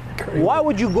 Crazy. Why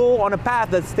would you go on a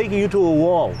path that's taking you to a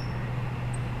wall?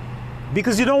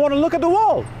 Because you don't want to look at the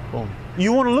wall. Boom.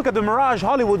 You want to look at the mirage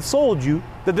Hollywood sold you,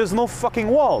 that there's no fucking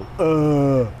wall.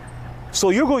 So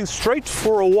you're going straight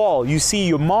for a wall. You see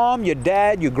your mom, your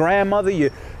dad, your grandmother,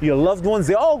 your loved ones,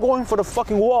 they're all going for the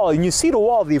fucking wall. And you see the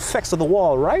wall, the effects of the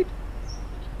wall, right?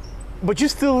 But you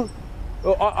still,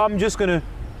 I'm just gonna,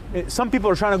 some people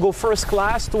are trying to go first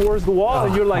class towards the wall,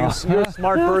 and you're like, you're a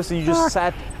smart person, you just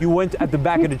sat, you went at the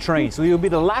back of the train. So you'll be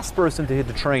the last person to hit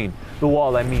the train, the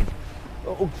wall, I mean.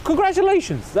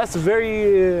 Congratulations, that's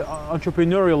very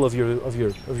entrepreneurial of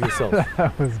yourself.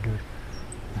 That was good.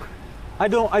 I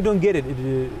don't get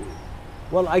it.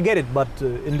 Well, I get it, but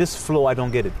in this flow, I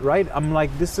don't get it. Right? I'm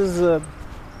like, this is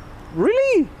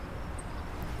really.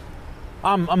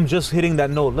 I'm just hitting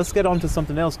that note. Let's get on to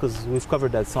something else because we've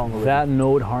covered that song already. That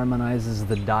note harmonizes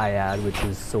the dyad, which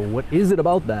is, so what is it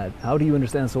about that? How do you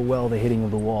understand so well the hitting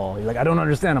of the wall? You're like, I don't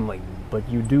understand. I'm like, but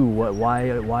you do. Why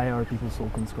are people so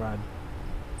conscribed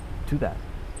to that?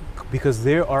 Because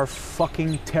they are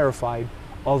fucking terrified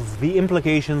of the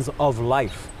implications of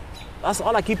life. That's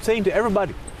all I keep saying to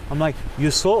everybody. I'm like,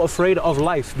 you're so afraid of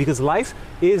life because life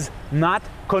is not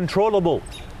controllable.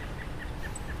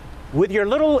 With your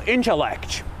little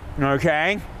intellect,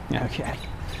 okay? Okay.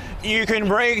 You can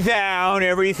break down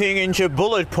everything into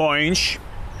bullet points,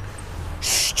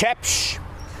 steps,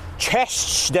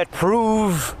 tests that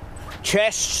prove,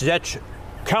 tests that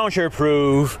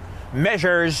counterprove,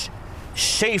 measures,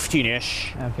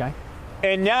 safetiness. Okay.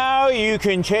 And now you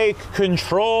can take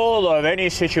control of any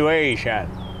situation.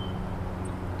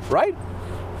 Right?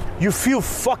 You feel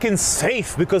fucking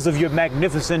safe because of your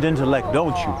magnificent intellect,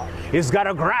 don't you? It's got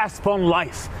a grasp on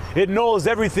life. It knows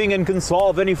everything and can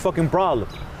solve any fucking problem.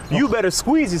 You better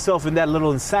squeeze yourself in that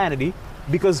little insanity,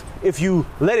 because if you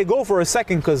let it go for a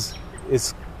second, because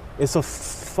it's a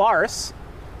farce,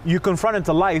 you confront it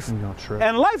to life. Not true.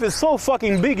 And life is so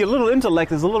fucking big, your little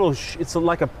intellect is it's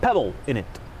like a pebble in it.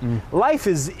 Life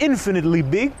is infinitely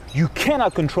big. You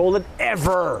cannot control it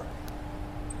ever.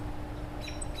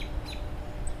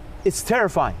 It's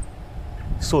terrifying.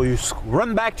 So you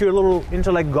run back to your little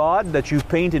intellect god that you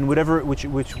paint in whatever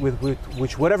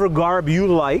whatever garb you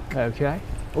like. Okay.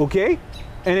 Okay?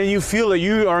 And then you feel that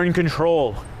you are in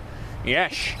control.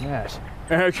 Yes. Yes.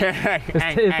 Okay.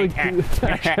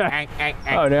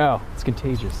 Oh no, it's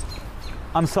contagious.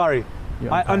 I'm sorry.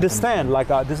 I understand. Like,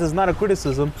 this is not a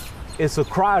criticism. It's a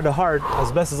cry of the heart,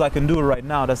 as best as I can do it right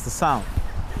now. That's the sound.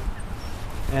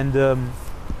 And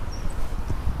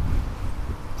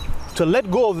to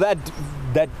let go of that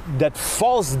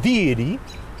false deity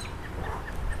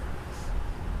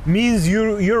means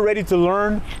you're ready to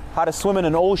learn how to swim in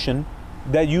an ocean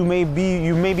that you may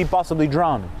be possibly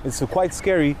drowning. It's quite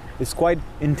scary. It's quite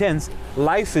intense.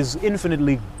 Life is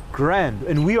infinitely grand,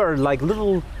 and we are like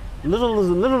little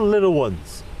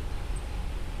ones.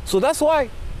 So that's why.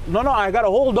 No, I gotta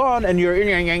hold on, and you're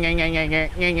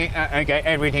okay,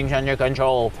 everything's under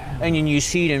control. And then you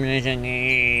see them, and it's like,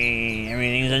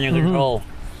 everything's under control.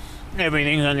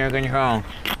 Everything's under control.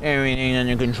 Everything's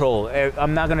under control.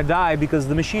 I'm not gonna die because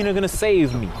the machine are gonna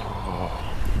save me.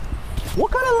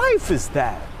 What kind of life is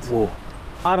that? Whoa.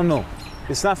 I don't know.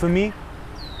 It's not for me.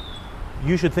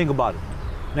 You should think about it.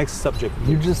 Next subject.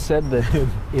 You just said that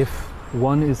if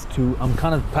one is to, I'm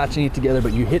kind of patching it together,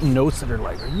 but you hit notes that are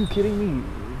like, are you kidding me?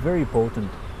 Very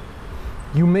potent.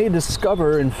 You may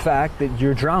discover, in fact, that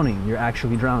you're drowning. You're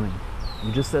actually drowning.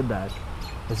 You just said that.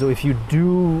 And so if you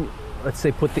do, let's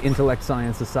say, put the intellect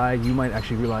science aside, you might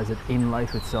actually realize that in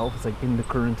life itself, it's like in the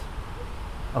current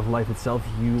of life itself,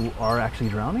 you are actually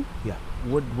drowning? Yeah.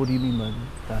 What do you mean by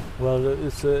that? Well,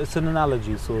 it's an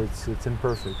analogy, so it's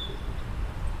imperfect.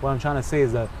 What I'm trying to say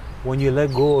is that when you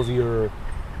let go of your,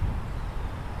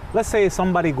 let's say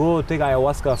somebody go take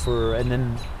ayahuasca and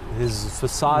then his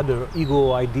facade or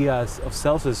ego idea of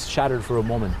self is shattered for a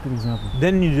moment. Good example.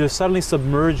 Then you just suddenly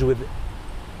submerge with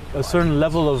a certain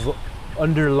level of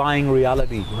underlying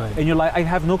reality. Right. And you're like, I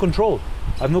have no control.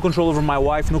 I have no control over my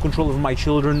wife, no control over my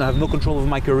children, I have no control over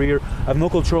my career, I have no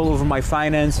control over my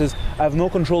finances, I have no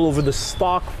control over the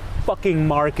stock fucking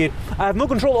market, I have no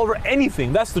control over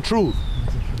anything. That's the truth.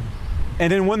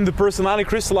 And then when the personality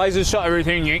crystallizes, so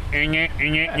everything,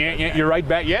 you're right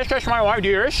back. Yes, that's my wife,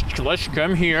 dearest. Let's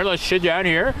come here. Let's sit down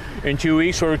here. In 2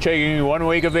 weeks, we're taking 1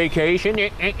 week of vacation.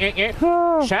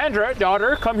 Sandra,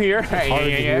 daughter, come here.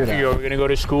 You're going to go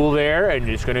to school there, and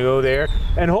it's going to go there.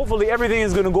 And hopefully everything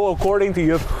is going to go according to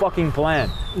your fucking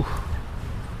plan.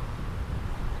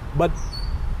 But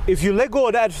if you let go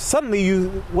of that, suddenly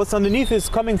what's underneath is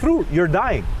coming through. You're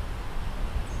dying.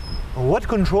 What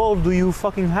control do you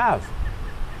fucking have?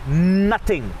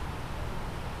 Nothing.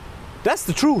 That's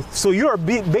the truth. So you're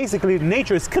basically,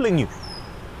 nature is killing you.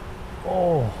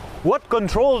 Oh. What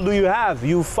control do you have,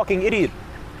 you fucking idiot?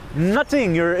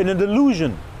 Nothing. You're in a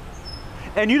delusion.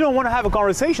 And you don't want to have a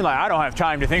conversation like, I don't have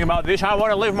time to think about this. I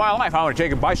want to live my life. I want to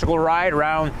take a bicycle ride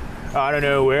around, I don't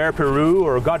know where, Peru,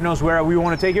 or God knows where we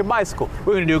want to take your bicycle.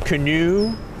 We're going to do a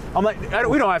canoe. I'm like,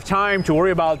 we don't have time to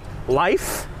worry about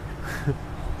life.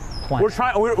 We're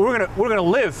gonna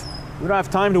live. We don't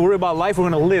have time to worry about life. We're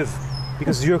gonna live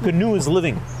because your canoe is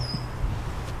living.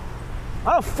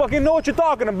 I don't fucking know what you're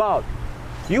talking about.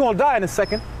 You're gonna die in a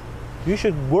second. You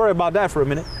should worry about that for a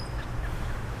minute.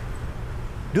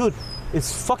 Dude,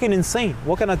 it's fucking insane.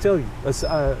 What can I tell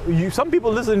you? Some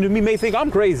people listening to me may think I'm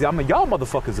crazy. I'm like, y'all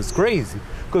motherfuckers is crazy.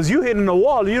 Because you hitting the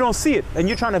wall, you don't see it. And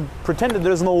you're trying to pretend that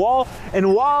there's no wall.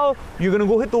 And while you're gonna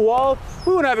go hit the wall,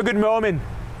 we're gonna have a good moment.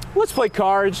 Let's play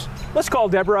cards. Let's call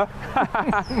Deborah.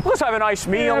 Let's have a nice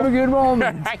meal. Have a good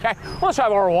moment. Let's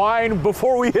have our wine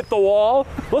before we hit the wall.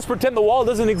 Let's pretend the wall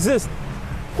doesn't exist.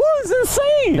 What is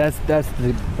insane? That's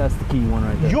the key one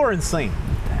right there. You're insane.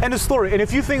 End of story. And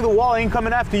if you think the wall ain't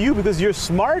coming after you because you're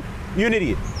smart, you're an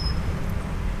idiot.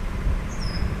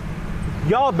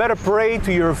 Y'all better pray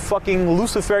to your fucking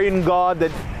Luciferian God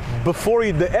that before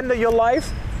the end of your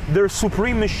life, their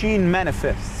supreme machine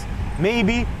manifests.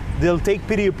 Maybe they'll take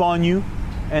pity upon you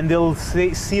and they'll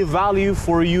see a value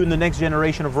for you in the next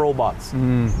generation of robots.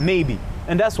 Maybe.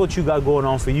 And that's what you got going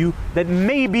on for you. That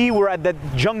maybe we're at that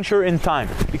juncture in time.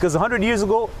 Because 100 years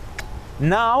ago,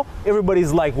 now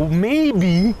everybody's like, well,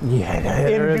 maybe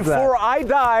before I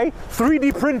die,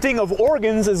 3D printing of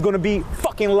organs is going to be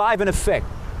fucking live in effect.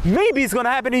 Maybe it's going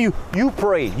to happen to you. You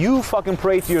pray. You fucking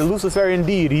pray to your Luciferian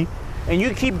deity and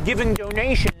you keep giving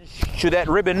donations to that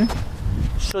ribbon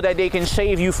so that they can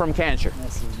save you from cancer.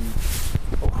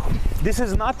 This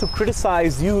is not to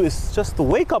criticize you, it's just a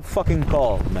wake-up fucking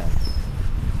call, man.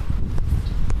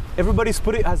 Everybody's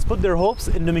has put their hopes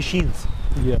in the machines.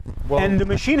 Yeah. Well, and the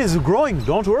machine is growing,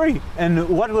 don't worry. And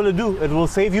what will it do? It will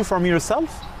save you from yourself?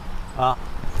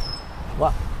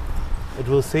 What? It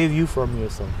will save you from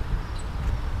yourself.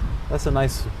 That's a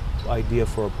nice idea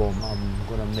for a poem. I'm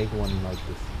gonna make one like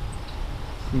this.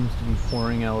 Seems to be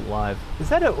pouring out live.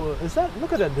 Look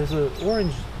at that, there's an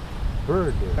orange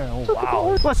bird there. Oh,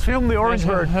 wow. Let's film the orange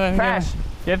bird, fast.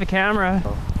 You have the camera.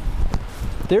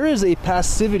 There is a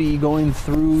passivity going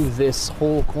through this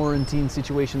whole quarantine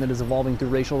situation that is evolving through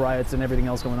racial riots and everything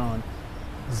else going on.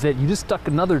 That you just stuck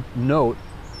another note.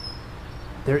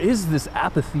 There is this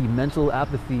apathy, mental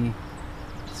apathy,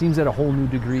 seems at a whole new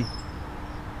degree.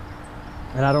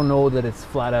 And I don't know that it's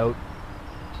flat out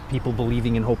people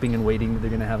believing and hoping and waiting that they're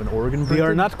going to have an organ printed. They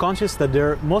are not conscious that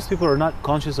most people are not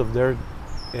conscious of their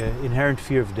inherent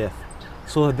fear of death.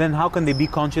 So then how can they be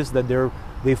conscious that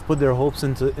they've put their hopes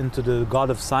into the God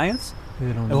of science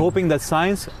and hoping that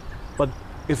science, but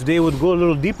if they would go a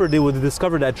little deeper, they would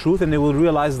discover that truth and they will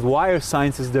realize why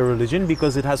science is their religion,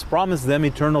 because it has promised them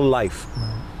eternal life.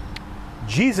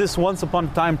 Jesus once upon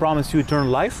a time promised you eternal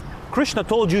life. Krishna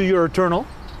told you you're eternal,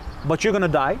 but you're going to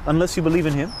die unless you believe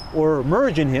in him or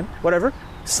merge in him, whatever.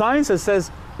 Science says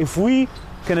if we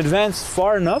can advance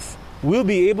far enough, we'll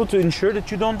be able to ensure that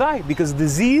you don't die, because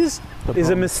disease is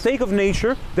a mistake of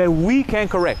nature that we can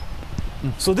correct.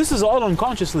 So this is all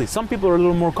unconsciously. Some people are a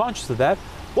little more conscious of that.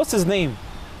 What's his name?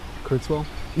 Kurzweil?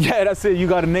 Yeah, that's it. You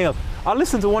got it nailed. I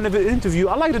listened to one of his interview.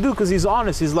 I like to do because he's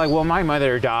honest. He's like, well, my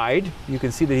mother died. You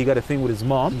can see that he got a thing with his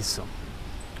mom.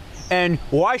 And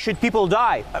why should people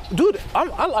die? Dude,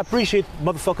 I'll appreciate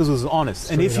motherfuckers who's honest.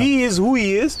 Straight and if he is who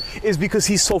he is because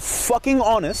he's so fucking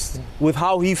honest with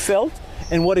how he felt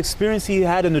and what experience he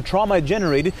had and the trauma it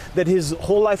generated, that his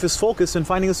whole life is focused on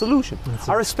finding a solution.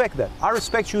 I respect that. I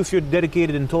respect you if you're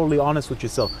dedicated and totally honest with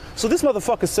yourself. So this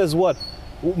motherfucker says what?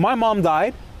 My mom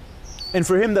died, and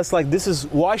for him that's like, this is,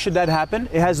 why should that happen?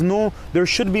 There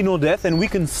should be no death, and we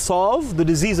can solve the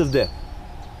disease of death.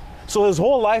 So his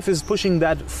whole life is pushing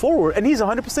that forward, and he's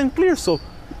 100% clear. So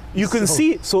you can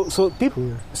see,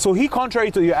 so he,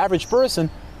 contrary to your average person,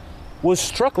 was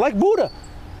struck like Buddha.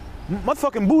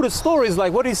 Motherfucking Buddha's story is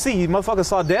like, what did he see? He motherfucker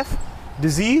saw death,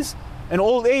 disease, and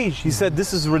old age. He said,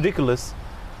 this is ridiculous.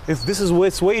 If this is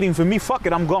what's waiting for me, fuck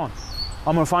it, I'm gone.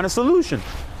 I'm gonna find a solution.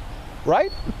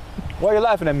 Right? Why are you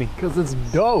laughing at me? Because it's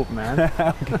dope, man.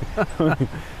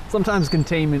 Sometimes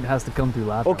containment has to come through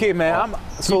laughter. Okay, man.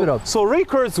 Keep it up. So Ray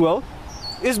Kurzweil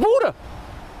is Buddha.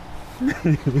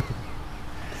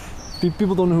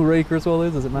 People don't know who Ray Kurzweil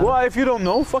is. Does it matter? Well, if you don't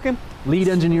know, fucking Lead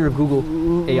engineer of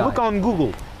Google AI. look on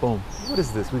Google. Boom. What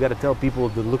is this? We got to tell people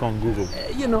to look on Google.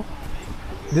 You know,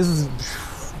 this is.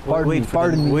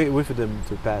 Pardon me. Wait for them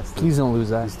to pass. Please don't lose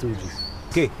that. These stooges.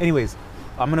 Okay. Anyways,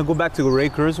 I'm gonna go back to Ray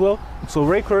Kurzweil. So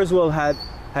Ray Kurzweil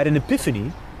had an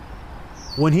epiphany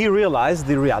when he realized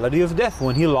the reality of death.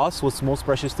 When he lost what's most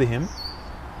precious to him.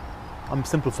 I'm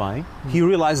simplifying. He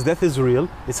realized death is real.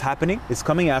 It's happening. It's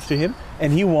coming after him,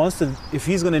 and he wants to. If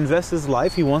he's gonna invest his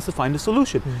life, he wants to find a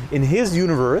solution. In his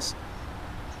universe,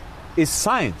 is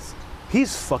science.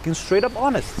 He's fucking straight up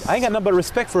honest. I ain't got nothing but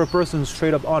respect for a person who's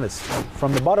straight up honest.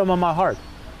 From the bottom of my heart.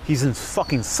 He's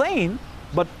fucking sane,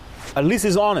 but at least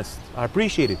he's honest. I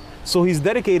appreciate it. So he's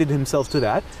dedicated himself to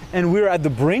that, and we're at the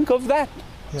brink of that.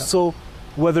 Yeah. So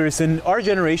whether it's in our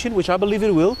generation, which I believe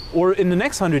it will, or in the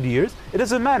next 100 years, it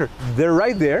doesn't matter. They're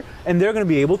right there, and they're going to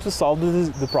be able to solve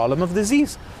the problem of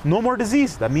disease. No more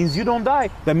disease. That means you don't die.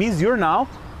 That means you're now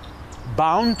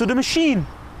bound to the machine.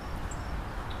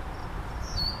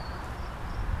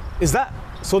 Is that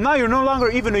so? Now you're no longer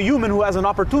even a human who has an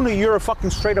opportunity. You're a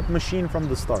fucking straight up machine from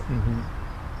the start.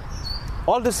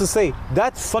 All this to say,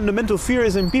 that fundamental fear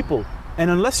is in people,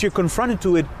 and unless you're confronted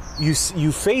to it,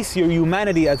 you face your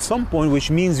humanity at some point,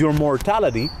 which means your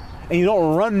mortality, and you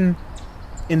don't run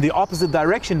in the opposite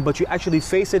direction, but you actually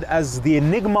face it as the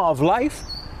enigma of life,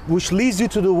 which leads you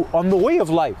to on the way of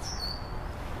life.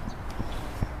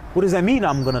 What does that mean?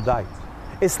 I'm gonna die.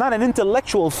 It's not an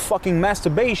intellectual fucking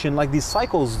masturbation like these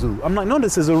cycles do. I'm like, no,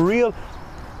 this is a real.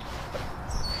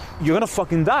 You're gonna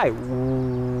fucking die.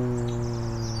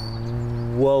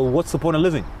 Well, what's the point of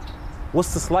living?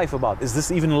 What's this life about? Is this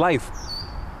even life?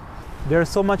 There's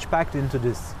so much packed into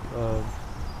this.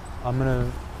 I'm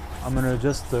gonna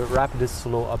just wrap this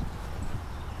slow up.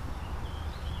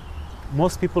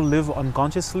 Most people live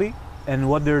unconsciously, and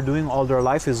what they're doing all their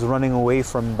life is running away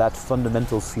from that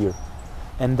fundamental fear.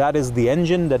 And that is the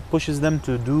engine that pushes them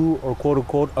to do, or quote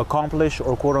unquote accomplish,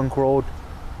 or quote unquote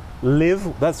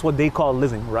live. That's what they call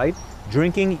living, right?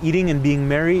 Drinking, eating, and being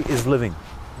merry is living.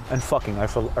 And fucking, I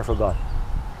forgot.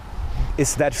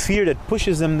 It's that fear that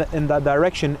pushes them in that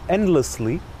direction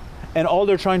endlessly, and all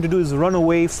they're trying to do is run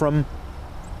away from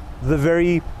the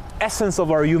very essence of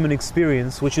our human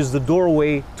experience, which is the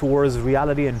doorway towards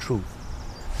reality and truth.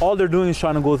 All they're doing is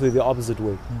trying to go through the opposite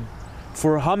way.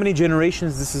 For how many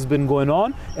generations this has been going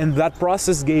on, and that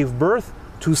process gave birth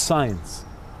to science.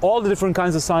 All the different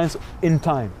kinds of science in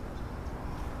time.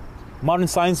 Modern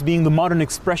science being the modern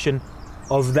expression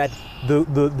of that,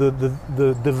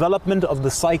 the development of the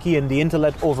psyche and the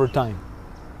intellect over time.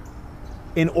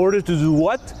 In order to do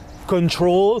what?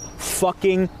 Control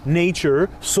fucking nature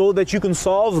so that you can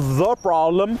solve the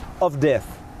problem of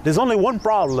death. There's only one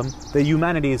problem that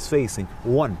humanity is facing.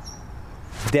 One.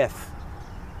 Death.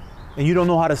 And you don't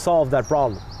know how to solve that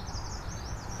problem.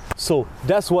 So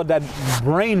that's what that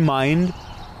brain mind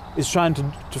is trying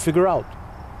to figure out.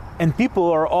 And people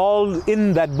are all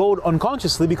in that boat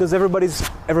unconsciously because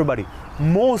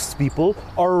most people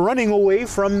are running away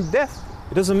from death.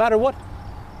 It doesn't matter what.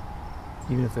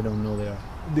 Even if they don't know they are.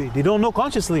 They don't know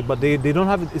consciously, but they don't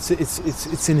have it.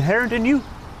 It's inherent in you.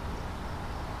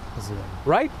 Is it ever?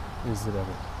 Right? Is it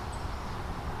ever?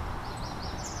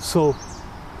 So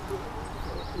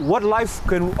what life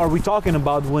are we talking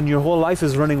about when your whole life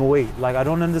is running away? Like, I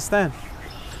don't understand.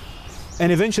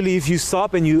 And eventually, if you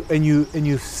stop and you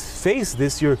face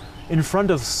this, you're in front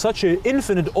of such an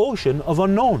infinite ocean of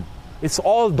unknown. It's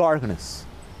all darkness.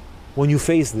 When you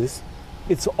face this,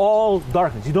 it's all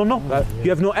darkness. You don't know. You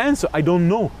have no answer. I don't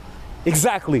know.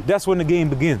 Exactly. That's when the game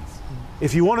begins.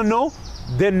 If you want to know,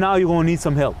 then now you're going to need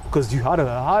some help. Because how the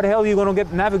hell are you going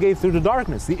to navigate through the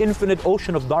darkness, the infinite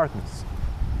ocean of darkness?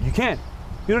 You can't.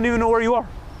 You don't even know where you are.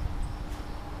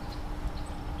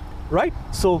 Right?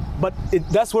 So, but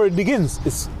that's where it begins.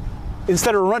 It's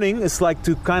instead of running, it's like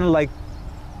to kind of like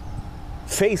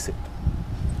face it.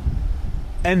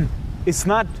 And it's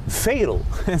not fatal.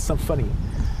 It's not funny.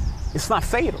 It's not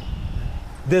fatal.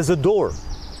 There's a door.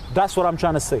 That's what I'm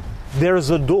trying to say. There's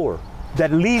a door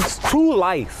that leads to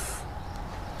life.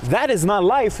 That is not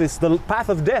life. It's the path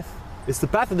of death. It's the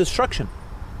path of destruction.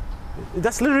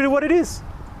 That's literally what it is.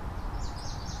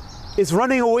 It's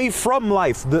running away from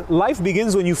life. The life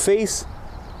begins when you face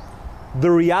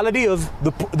the reality of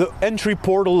the entry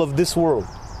portal of this world.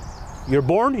 You're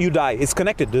born, you die. It's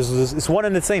connected. It's one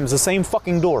and the same. It's the same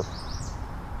fucking door.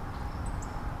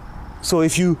 So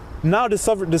if you now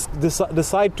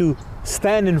decide to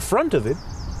stand in front of it,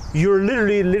 you're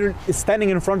literally standing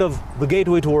in front of the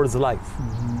gateway towards life.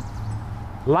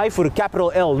 Life with a capital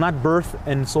L, not birth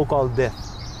and so-called death.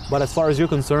 But as far as you're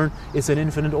concerned, it's an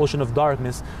infinite ocean of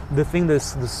darkness, the thing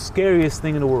that's the scariest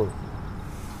thing in the world.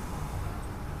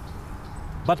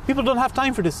 But people don't have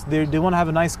time for this. They want to have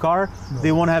a nice car,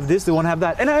 they want to have this, they want to have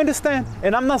that. And I understand.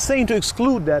 And I'm not saying to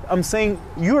exclude that. I'm saying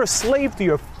you're a slave to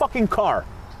your fucking car.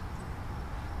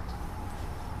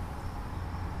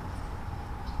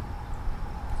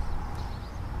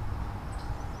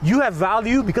 You have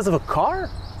value because of a car?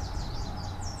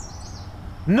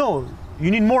 No,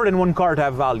 you need more than one car to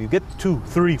have value. Get 2,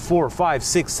 3, 4, 5,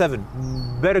 6, 7.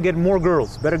 Better get more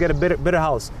girls. Better get a better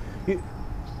house.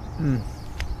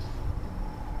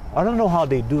 I don't know how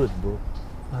they do it, bro.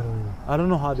 I don't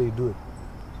know how they do it.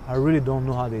 I really don't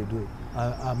know how they do it.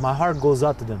 My heart goes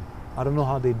out to them. I don't know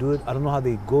how they do it. I don't know how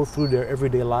they go through their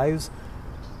everyday lives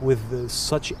with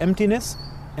such emptiness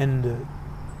and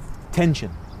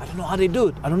tension. I don't know how they do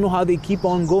it. I don't know how they keep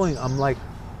on going. I'm like,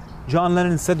 John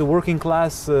Lennon said the working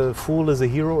class fool is a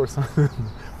hero or something.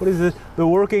 What is it? The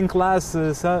working class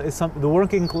the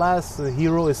working class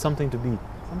hero is something to be.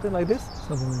 Something like this?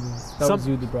 Something like this. That was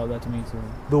you that brought that to me, so.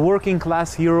 The working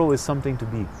class hero is something to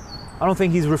be. I don't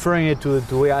think he's referring it to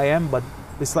the way I am, but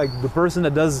it's like the person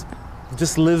that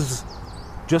just lives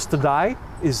just to die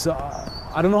is,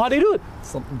 I don't know how they do it.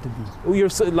 Something to be. You're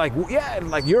so, like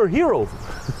you're a hero.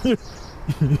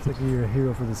 It's like you're a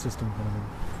hero for the system, kind of thing.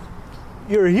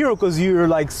 You're a hero because you're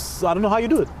like, I don't know how you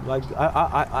do it. Like,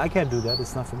 I can't do that.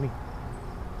 It's not for me.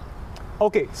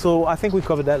 Okay, so I think we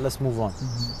covered that. Let's move on.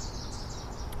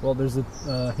 Well, there's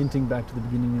a hinting back to the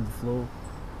beginning of the flow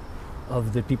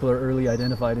of that people are early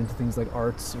identified into things like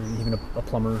arts or even a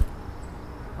plumber.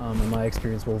 And my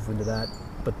experience wove into that.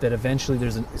 But that eventually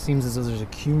it seems as though there's a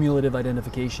cumulative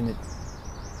identification that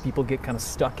people get kind of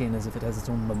stuck in as if it has its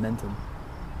own momentum.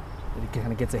 That it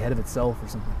kind of gets ahead of itself or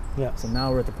something. Yeah. So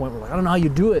now we're at the point where, like, I don't know how you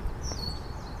do it.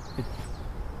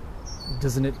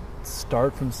 Doesn't it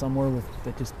start from somewhere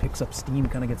that just picks up steam,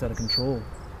 kind of gets out of control?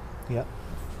 Yeah.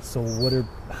 So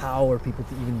how are people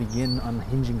to even begin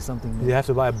unhinging something new? You have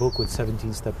to buy a book with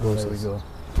 17-step process. There we go.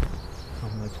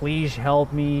 I'm like, please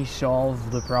help me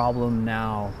solve the problem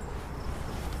now.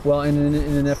 Well, in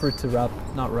an effort to but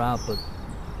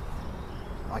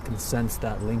I can sense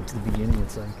that link to the beginning.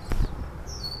 It's like,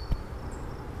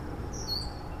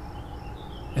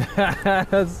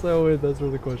 that's so weird. That's where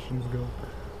the questions go.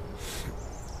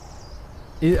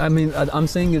 I mean, I'm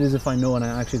saying it as if I know, and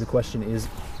actually the question is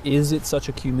it such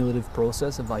a cumulative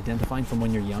process of identifying from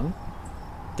when you're young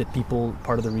that people,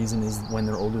 part of the reason is when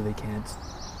they're older they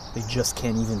just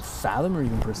can't even fathom or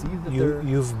even perceive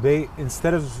that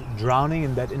instead of drowning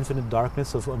in that infinite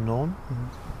darkness of unknown,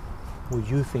 what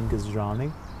you think is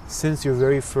drowning, since your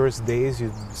very first days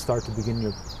you start to begin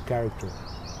your character.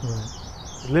 Right.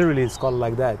 Literally, it's called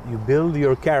like that. You build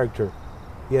your character.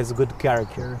 He has a good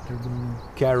character.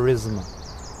 Charisma.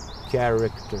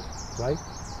 Character, right?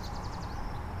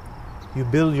 You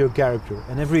build your character,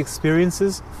 and every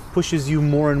experiences pushes you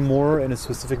more and more in a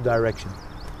specific direction.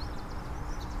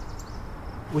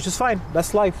 Which is fine,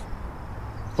 that's life.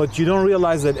 But you don't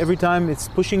realize that every time it's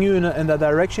pushing you in that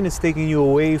direction, it's taking you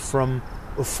away from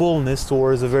a fullness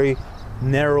towards a very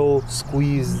narrow,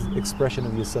 squeezed expression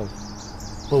of yourself.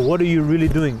 But what are you really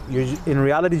doing? You're in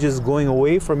reality just going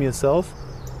away from yourself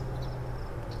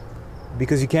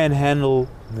because you can't handle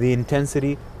the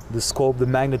intensity, the scope, the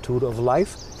magnitude of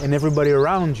life, and everybody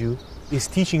around you is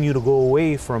teaching you to go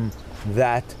away from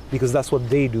that because that's what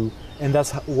they do, and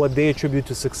that's what they attribute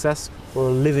to success or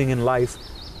living in life.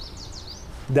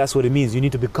 That's what it means. You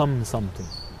need to become something.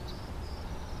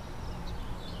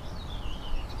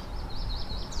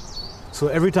 So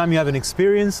every time you have an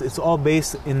experience, it's all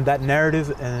based in that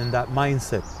narrative and in that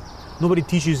mindset. Nobody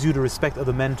teaches you to respect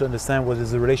other men, to understand what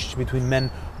is the relationship between men,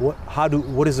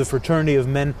 what is the fraternity of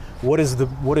men, what is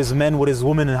men, what is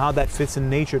women, and how that fits in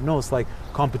nature. No, it's like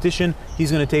competition.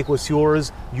 He's going to take what's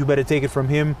yours. You better take it from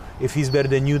him. If he's better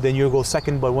than you, then you'll go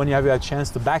second. But when you have a chance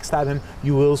to backstab him,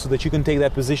 you will, so that you can take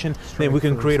that position. Then we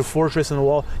can create a fortress and a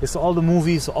wall. It's all the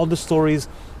movies, all the stories,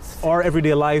 our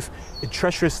everyday life,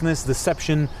 treacherousness,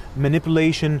 deception,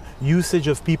 manipulation, usage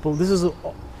of people. This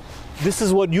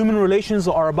is what human relations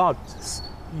are about.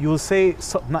 You will say,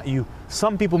 not you,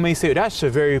 some people may say, that's a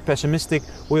very pessimistic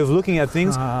way of looking at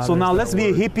things. So now let's be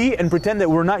a hippie and pretend that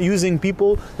we're not using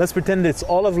people. Let's pretend it's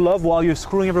all of love while you're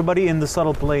screwing everybody in the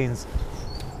subtle planes.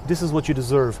 This is what you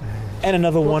deserve. And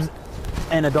another one,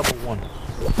 and a double one.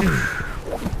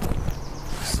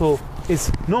 So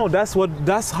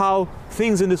that's how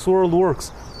things in this world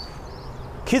works.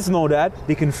 kids know that,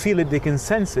 they can feel it, they can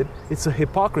sense it. It's a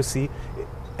hypocrisy.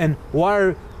 And why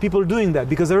are people doing that?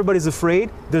 Because everybody's afraid.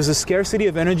 There's a scarcity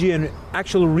of energy and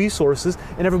actual resources,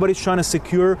 and everybody's trying to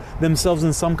secure themselves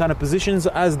in some kind of positions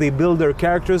as they build their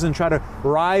characters and try to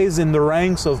rise in the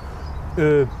ranks of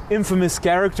infamous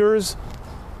characters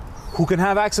who can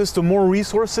have access to more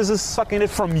resources, is sucking it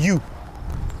from you.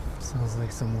 Sounds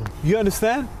like someone. You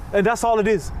understand? And that's all it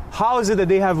is. How is it that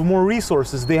they have more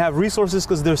resources? They have resources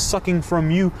because they're sucking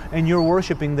from you and you're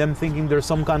worshiping them, thinking they're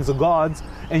some kinds of gods,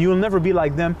 and you'll never be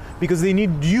like them because they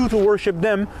need you to worship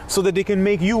them so that they can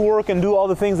make you work and do all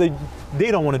the things that they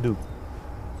don't want to do.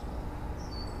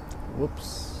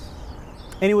 Whoops.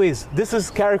 Anyways, this is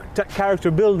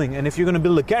character building, and if you're going to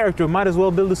build a character, might as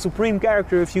well build a supreme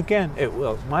character if you can.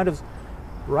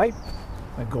 Right?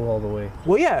 I go all the way.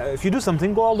 Well, yeah, if you do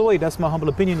something, go all the way. That's my humble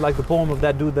opinion, like the poem of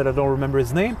that dude that I don't remember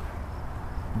his name.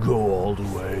 Go all the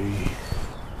way.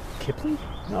 Kipling?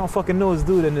 I don't fucking know his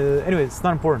dude, and anyway, it's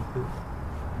not important.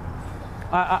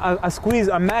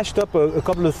 I mashed up a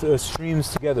couple of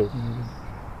streams together.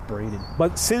 Braided.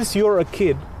 But since you're a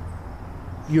kid,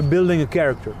 you're building a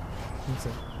character. That's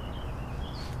it.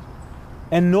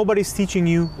 And nobody's teaching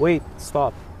you, wait,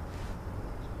 stop.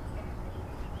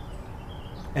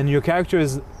 And your character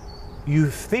is, you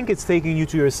think it's taking you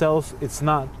to yourself, it's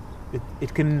not.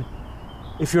 It can,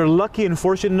 if you're lucky and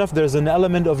fortunate enough, there's an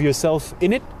element of yourself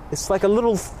in it. It's like a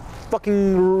little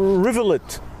fucking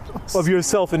rivulet of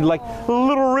yourself, and like a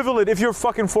little rivulet if you're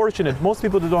fucking fortunate. Most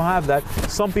people don't have that.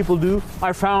 Some people do.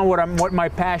 I found what my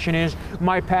passion is.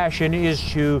 My passion is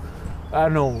to, I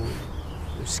don't know,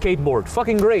 skateboard.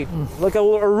 Fucking great. Like a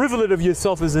rivulet of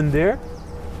yourself is in there.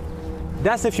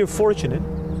 That's if you're fortunate.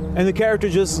 And the character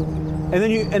just, and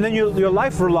then your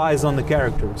life relies on the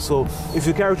character. So if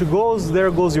your character goes,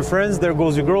 there goes your friends, there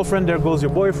goes your girlfriend, there goes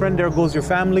your boyfriend, there goes your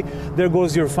family, there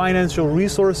goes your financial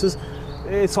resources.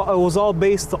 It was all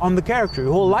based on the character.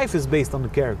 Your whole life is based on the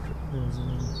character.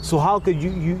 So how could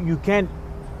you can't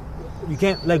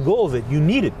let go of it. You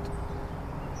need it.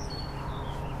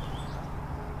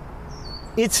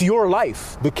 It's your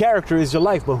life. The character is your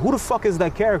life. But who the fuck is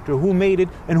that character? Who made it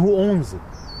and who owns it?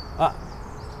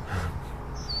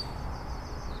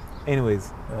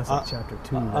 Anyways, that's like chapter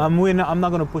 2. I'm not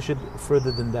going to push it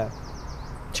further than that.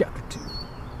 Chapter 2.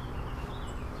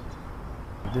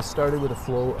 This started with a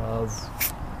flow of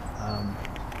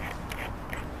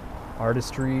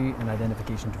artistry and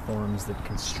identification to forms that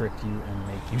constrict you and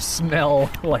make you smell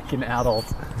like an adult.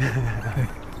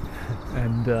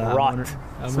 And rot.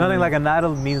 Smelling like an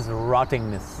adult means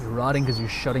rottingness. You're rotting because you're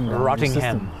shutting down Rottingham. your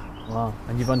system. Wow.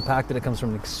 And you've unpacked that it comes from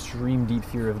an extreme deep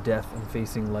fear of death and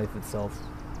facing life itself.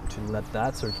 To let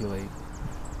that circulate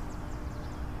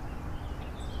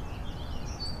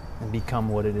and become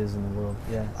what it is in the world.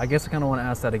 Yeah, I guess I kind of want to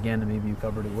ask that again, and maybe you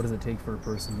covered it. What does it take for a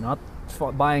person, not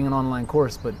buying an online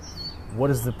course, but what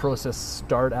does the process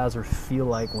start as or feel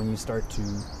like when you start to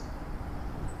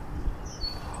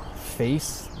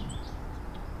face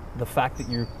the fact that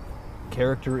your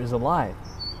character is alive?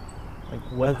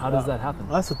 Like, how does that happen?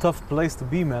 That's a tough place to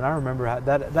be, man. I remember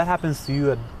that happens to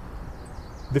you at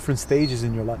different stages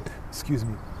in your life. Excuse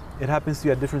me. It happens to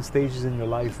you at different stages in your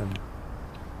life, and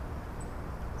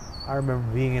I remember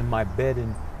being in my bed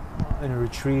in a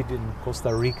retreat in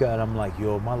Costa Rica, and I'm like,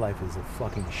 yo, my life is a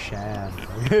fucking sham.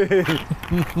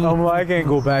 I'm like, I can't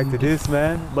go back to this,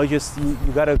 man. But just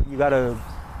you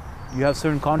have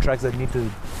certain contracts that need to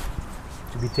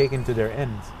be taken to their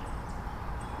ends.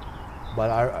 But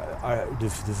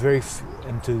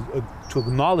to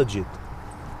acknowledge it.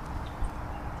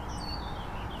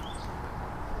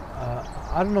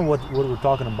 I don't know what we're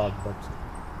talking about, but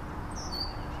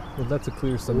well, that's a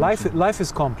clear summation. Life is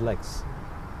complex.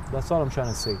 That's all I'm trying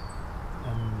to say.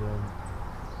 And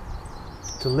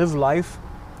to live life,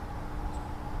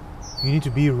 you need to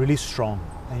be really strong,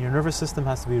 and your nervous system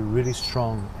has to be really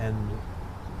strong. And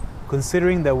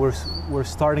considering that we're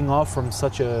starting off from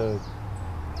such a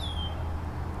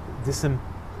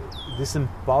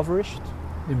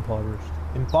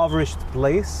impoverished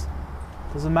place,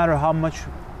 doesn't matter how much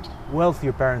wealth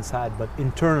your parents had, but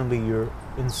internally you're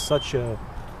in such you're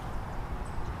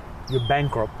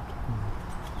bankrupt.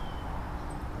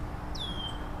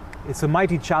 It's a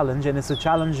mighty challenge, and it's the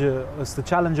challenge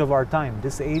of our time.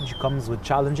 This age comes with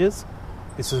challenges.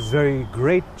 It's a very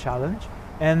great challenge,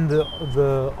 and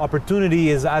the opportunity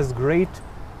is as great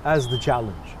as the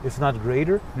challenge, if not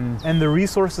greater. And the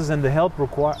resources and the help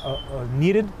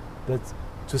needed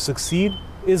to succeed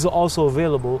is also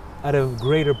available at a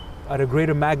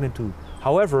greater magnitude.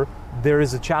 However, there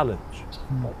is a challenge,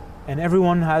 and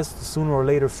everyone has to sooner or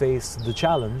later face the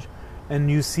challenge. and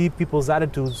you see people's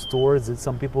attitudes towards it.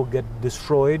 Some people get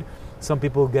destroyed, some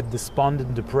people get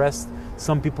despondent, depressed,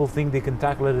 some people think they can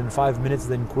tackle it in 5 minutes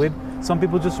then quit, some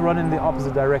people just run in the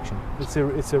opposite direction.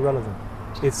 It's irrelevant.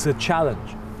 It's a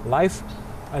challenge. Life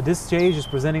at this stage is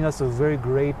presenting us a very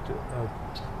great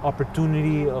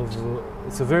opportunity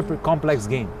it's a very complex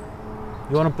game.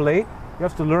 You want to play, you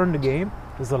have to learn the game.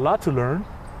 There's a lot to learn,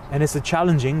 and it's a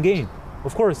challenging game.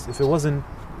 Of course, if it wasn't,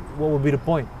 what would be the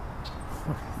point?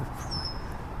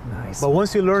 Nice. But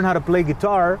once you learn how to play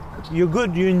guitar, you're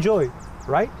good, you enjoy,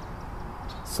 right?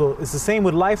 So it's the same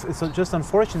with life. It's just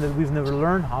unfortunate that we've never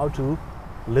learned how to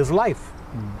live life.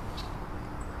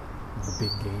 The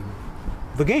big game.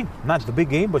 The game, not the big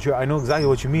game, but I know exactly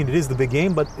what you mean. It is the big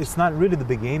game, but it's not really the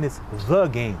big game, it's the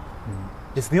game.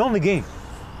 It's the only game.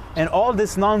 And all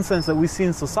this nonsense that we see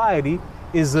in society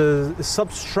is a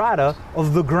substrata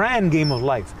of the grand game of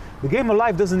life. The game of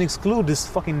life doesn't exclude this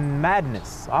fucking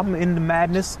madness. I'm in the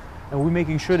madness, and we're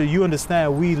making sure that you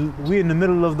understand we're in the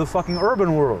middle of the fucking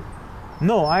urban world.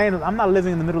 No, I'm not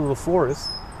living in the middle of the forest.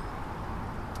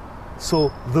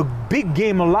 So the big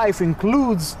game of life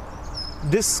includes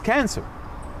this cancer.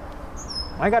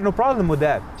 I got no problem with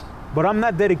that. But I'm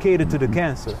not dedicated to the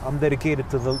cancer. I'm dedicated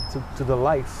to the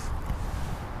life.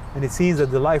 And it seems that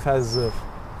the life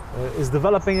is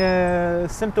developing a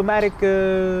symptomatic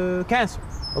cancer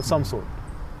of some sort.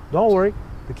 Don't worry,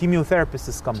 the chemotherapist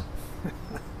is coming.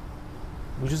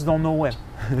 We just don't know when.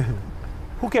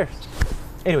 Who cares?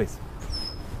 Anyways.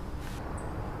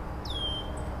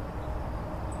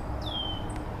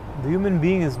 The human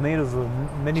being is made of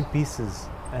many pieces,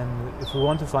 and if we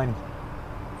want to find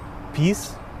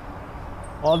peace,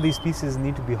 all these pieces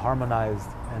need to be harmonized,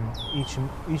 and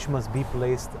each must be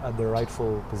placed at the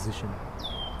rightful position.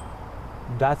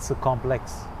 That's a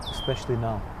complex, especially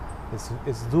now.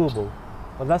 It's doable,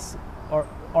 but that's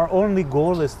our only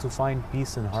goal is to find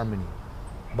peace and harmony,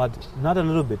 but not a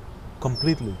little bit,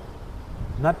 completely,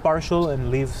 not partial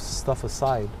and leave stuff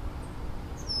aside.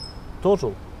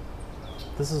 Total.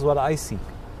 This is what I seek,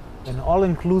 an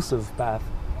all-inclusive path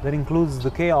that includes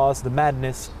the chaos, the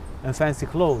madness, and fancy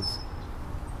clothes.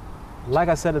 Like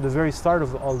I said at the very start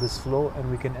of all this flow,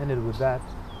 and we can end it with that,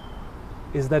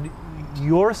 is that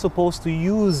you're supposed to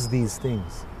use these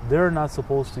things. They're not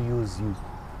supposed to use you.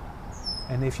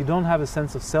 And if you don't have a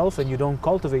sense of self, and you don't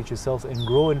cultivate yourself and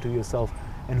grow into yourself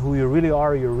and who you really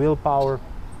are, your real power,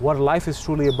 what life is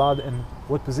truly about, and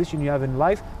what position you have in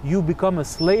life, you become a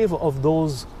slave of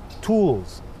those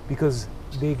tools, because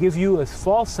they give you a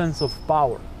false sense of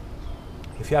power.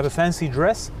 If you have a fancy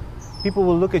dress, people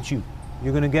will look at you.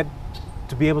 You're going to get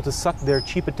to be able to suck their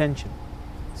cheap attention.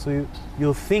 So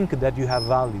you'll think that you have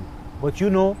value. But you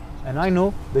know, and I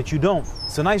know, that you don't.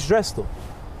 It's a nice dress though.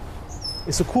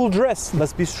 It's a cool dress.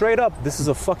 Let's be straight up. This is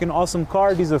a fucking awesome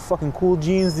car. These are fucking cool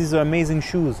jeans. These are amazing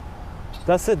shoes.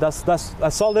 That's it.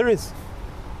 That's all there is.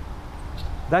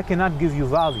 That cannot give you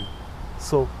value.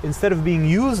 So instead of being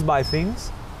used by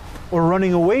things or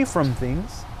running away from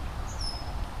things,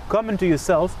 come into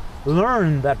yourself,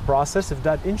 learn that process if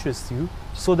that interests you,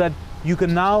 so that you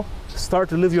can now start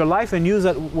to live your life and use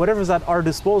whatever's at our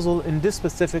disposal in this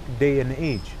specific day and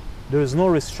age. There is no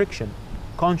restriction,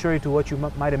 contrary to what you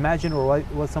might imagine or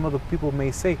what some other people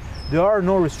may say. There are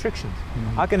no restrictions.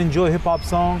 I can enjoy a hip-hop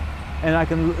song, and I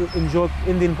can enjoy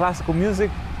Indian classical music,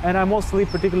 and I mostly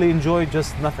particularly enjoy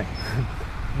just nothing.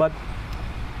 But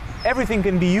everything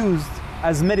can be used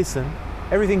as medicine.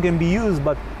 Everything can be used,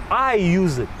 but I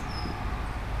use it.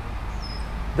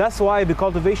 That's why the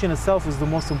cultivation itself is the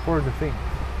most important thing.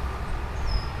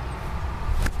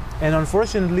 And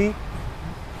unfortunately,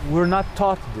 we're not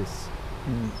taught this.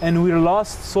 And we're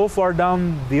lost so far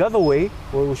down the other way,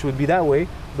 or which would be that way,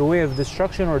 the way of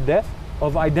destruction or death,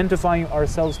 of identifying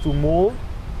ourselves to mold,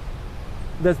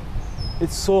 that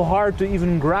it's so hard to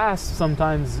even grasp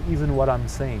sometimes even what I'm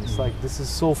saying. It's like this is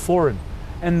so foreign.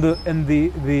 And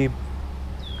the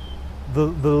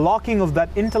locking of that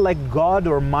intellect God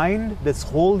or mind that's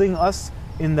holding us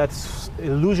in that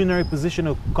illusionary position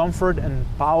of comfort and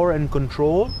power and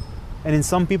control. And in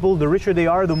some people, the richer they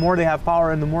are, the more they have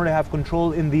power and the more they have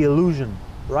control in the illusion,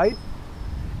 right?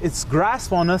 It's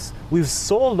grasp on us. We've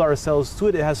sold ourselves to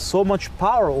it. It has so much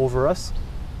power over us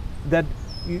that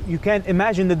you can't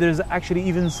imagine that there's actually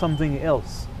even something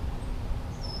else.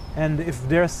 And if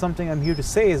there's something I'm here to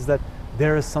say is that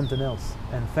there is something else.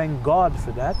 And thank God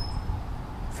for that,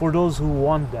 for those who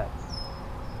want that.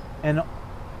 And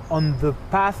on the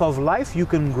path of life, you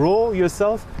can grow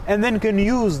yourself and then can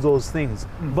use those things,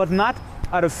 but not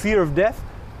out of fear of death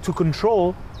to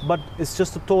control, but it's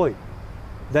just a toy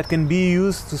that can be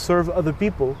used to serve other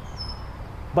people.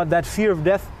 But that fear of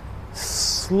death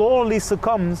slowly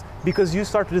succumbs because you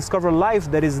start to discover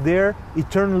life that is there,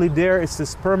 eternally there. It's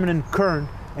this permanent current,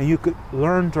 and you could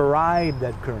learn to ride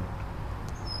that current.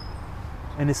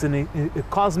 And it's a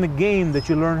cosmic game that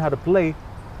you learn how to play,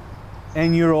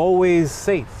 and you're always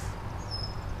safe.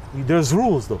 There's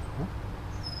rules though.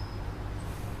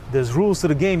 There's rules to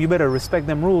the game. You better respect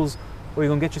them rules or you're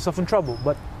going to get yourself in trouble.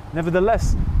 But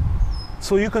nevertheless,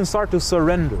 so you can start to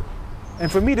surrender.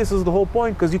 And for me, this is the whole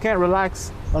point, because you can't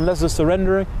relax unless there's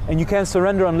surrendering, and you can't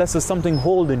surrender unless there's something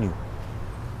holding you.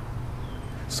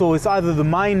 So it's either the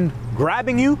mind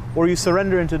grabbing you, or you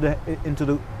surrender into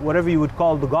the whatever you would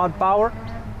call the God power.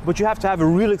 But you have to have a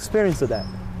real experience of that.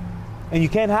 And you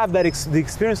can't have that the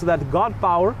experience of that God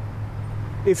power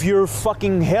if you're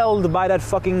fucking held by that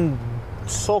fucking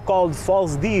so-called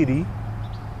false deity,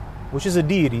 which is a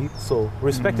deity, so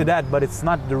respect to that, but it's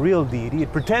not the real deity.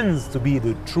 It pretends to be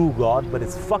the true God, but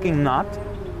it's fucking not.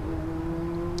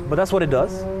 But that's what it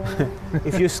does.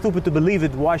 If you're stupid to believe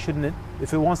it, why shouldn't it?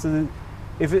 If it wants to,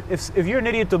 if you're an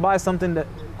idiot to buy something that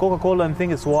Coca-Cola and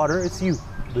think it's water, it's you,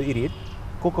 the idiot.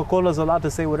 Coca-Cola is allowed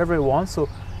to say whatever it wants, so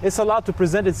it's allowed to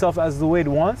present itself as the way it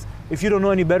wants. If you don't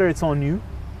know any better, it's on you.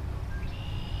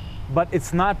 But it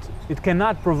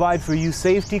cannot provide for you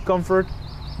safety, comfort,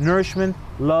 nourishment,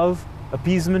 love,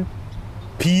 appeasement,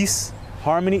 peace,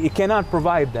 harmony. It cannot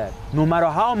provide that. No matter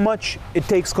how much it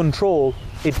takes control,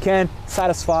 it can't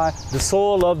satisfy the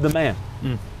soul of the man.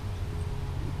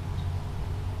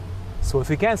 So if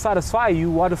it can't satisfy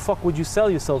you, why the fuck would you sell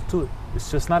yourself to it?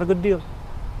 It's just not a good deal.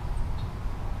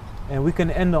 And we can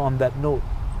end on that note.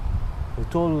 A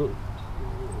total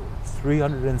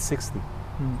 360.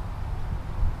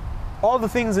 All the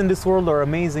things in this world are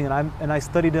amazing, and I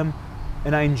study them,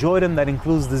 and I enjoy them. That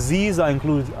includes disease. I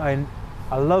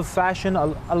love fashion.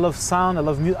 I love sound. I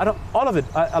love music. All of it.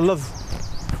 I love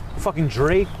fucking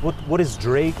Drake. What is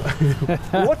Drake?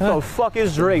 What the fuck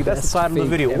is Drake? That's the title of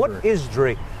the video. What is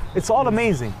Drake? It's all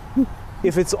amazing.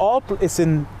 If it's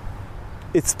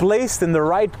placed in the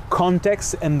right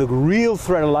context, and the real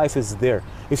thread of life is there.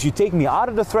 If you take me out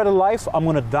of the thread of life, I'm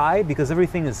gonna die, because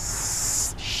everything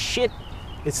is shit.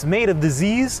 It's made of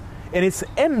disease and it's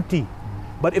empty.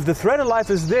 But if the thread of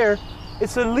life is there,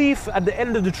 it's a leaf at the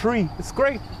end of the tree. It's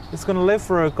great. It's gonna live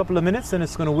for a couple of minutes and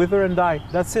it's gonna wither and die.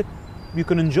 That's it. You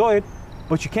can enjoy it,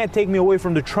 but you can't take me away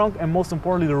from the trunk, and most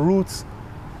importantly, the roots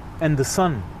and the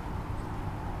sun.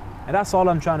 And that's all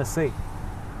I'm trying to say.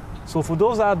 So for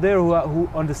those out there who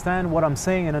understand what I'm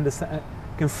saying and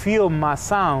can feel my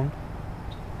sound,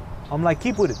 I'm like,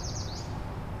 keep with it.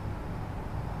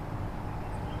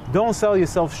 Don't sell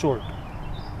yourself short.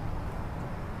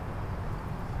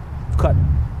 Cut.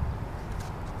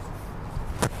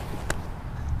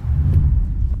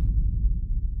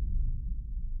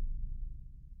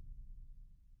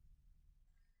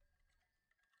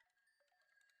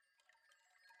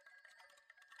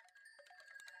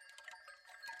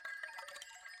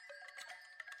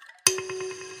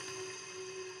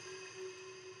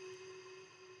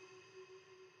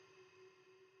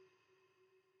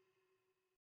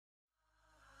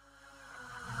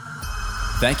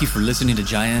 Thank you for listening to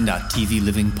Jayan.TV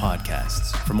Living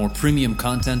Podcasts. For more premium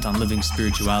content on living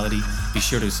spirituality, be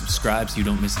sure to subscribe so you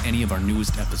don't miss any of our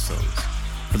newest episodes.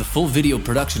 For the full video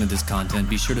production of this content,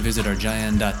 be sure to visit our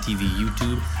Jayan.TV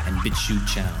YouTube and BitChute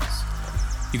channels.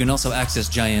 You can also access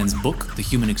Jayan's book, The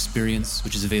Human Experience,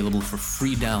 which is available for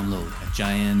free download at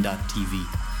Jayan.TV.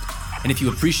 And if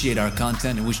you appreciate our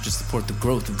content and wish to support the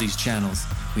growth of these channels,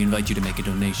 we invite you to make a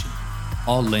donation.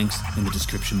 All links in the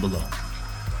description below.